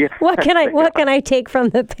 Yeah. What can I take from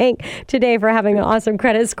the bank today for having an awesome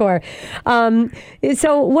credit score?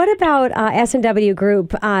 So what about S&W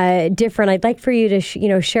Group different? I'd like for you to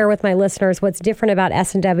share with my listeners what's different about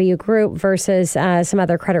S&W Group versus some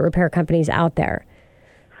other credit repair companies out there.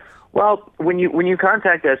 Well, when you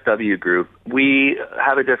contact SW Group, we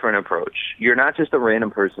have a different approach. You're not just a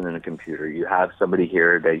random person in a computer. You have somebody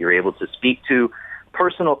here that you're able to speak to,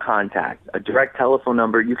 personal contact, a direct telephone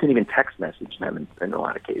number. You can even text message them in a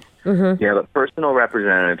lot of cases. Mm-hmm. You have a personal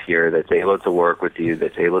representative here that's able to work with you,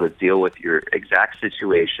 that's able to deal with your exact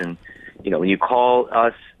situation. When you call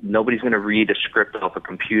us, nobody's going to read a script off a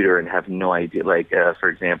computer and have no idea. Like, for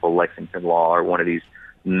example, Lexington Law or one of these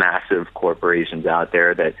massive corporations out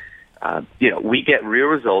there that we get real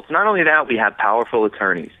results. Not only that, we have powerful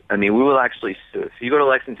attorneys. I mean, we will actually sue. If you go to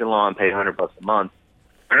Lexington Law and pay $100 a month,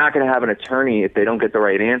 they're not going to have an attorney if they don't get the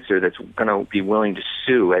right answer that's going to be willing to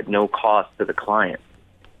sue at no cost to the client.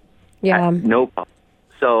 Yeah. At no cost.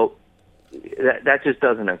 So that just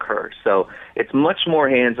doesn't occur. So it's much more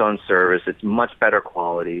hands-on service. It's much better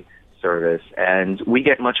quality service, and we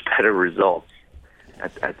get much better results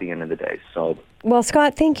at the end of the day. So. Well,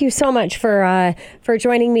 Scott, thank you so much for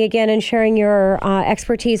joining me again and sharing your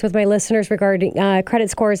expertise with my listeners regarding credit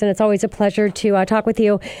scores. And it's always a pleasure to talk with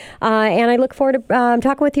you. And I look forward to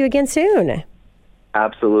talking with you again soon.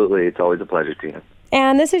 Absolutely. It's always a pleasure, Tina.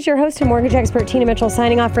 And this is your host and mortgage expert, Tina Mitchell,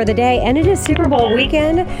 signing off for the day. And it is Super Bowl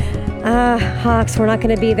weekend. Hawks, we're not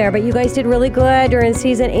going to be there, but you guys did really good during the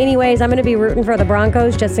season. Anyways, I'm going to be rooting for the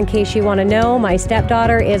Broncos, just in case you want to know. My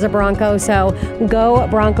stepdaughter is a Bronco, so go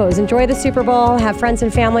Broncos. Enjoy the Super Bowl. Have friends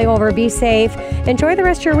and family over. Be safe. Enjoy the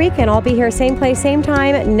rest of your weekend. I'll be here same place, same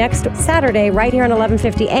time next Saturday, right here on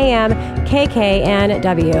 1150 AM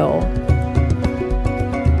KKNW.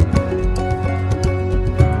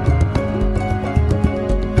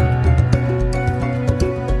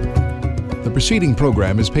 The preceding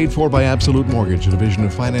program is paid for by Absolute Mortgage, a division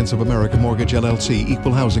of Finance of America Mortgage LLC,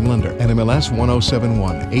 equal housing lender, NMLS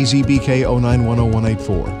 1071, AZBK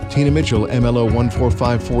 0910184. Tina Mitchell, MLO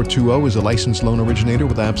 145420, is a licensed loan originator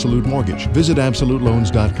with Absolute Mortgage. Visit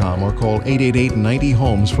AbsoluteLoans.com or call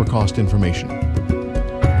 888-90-HOMES for cost information.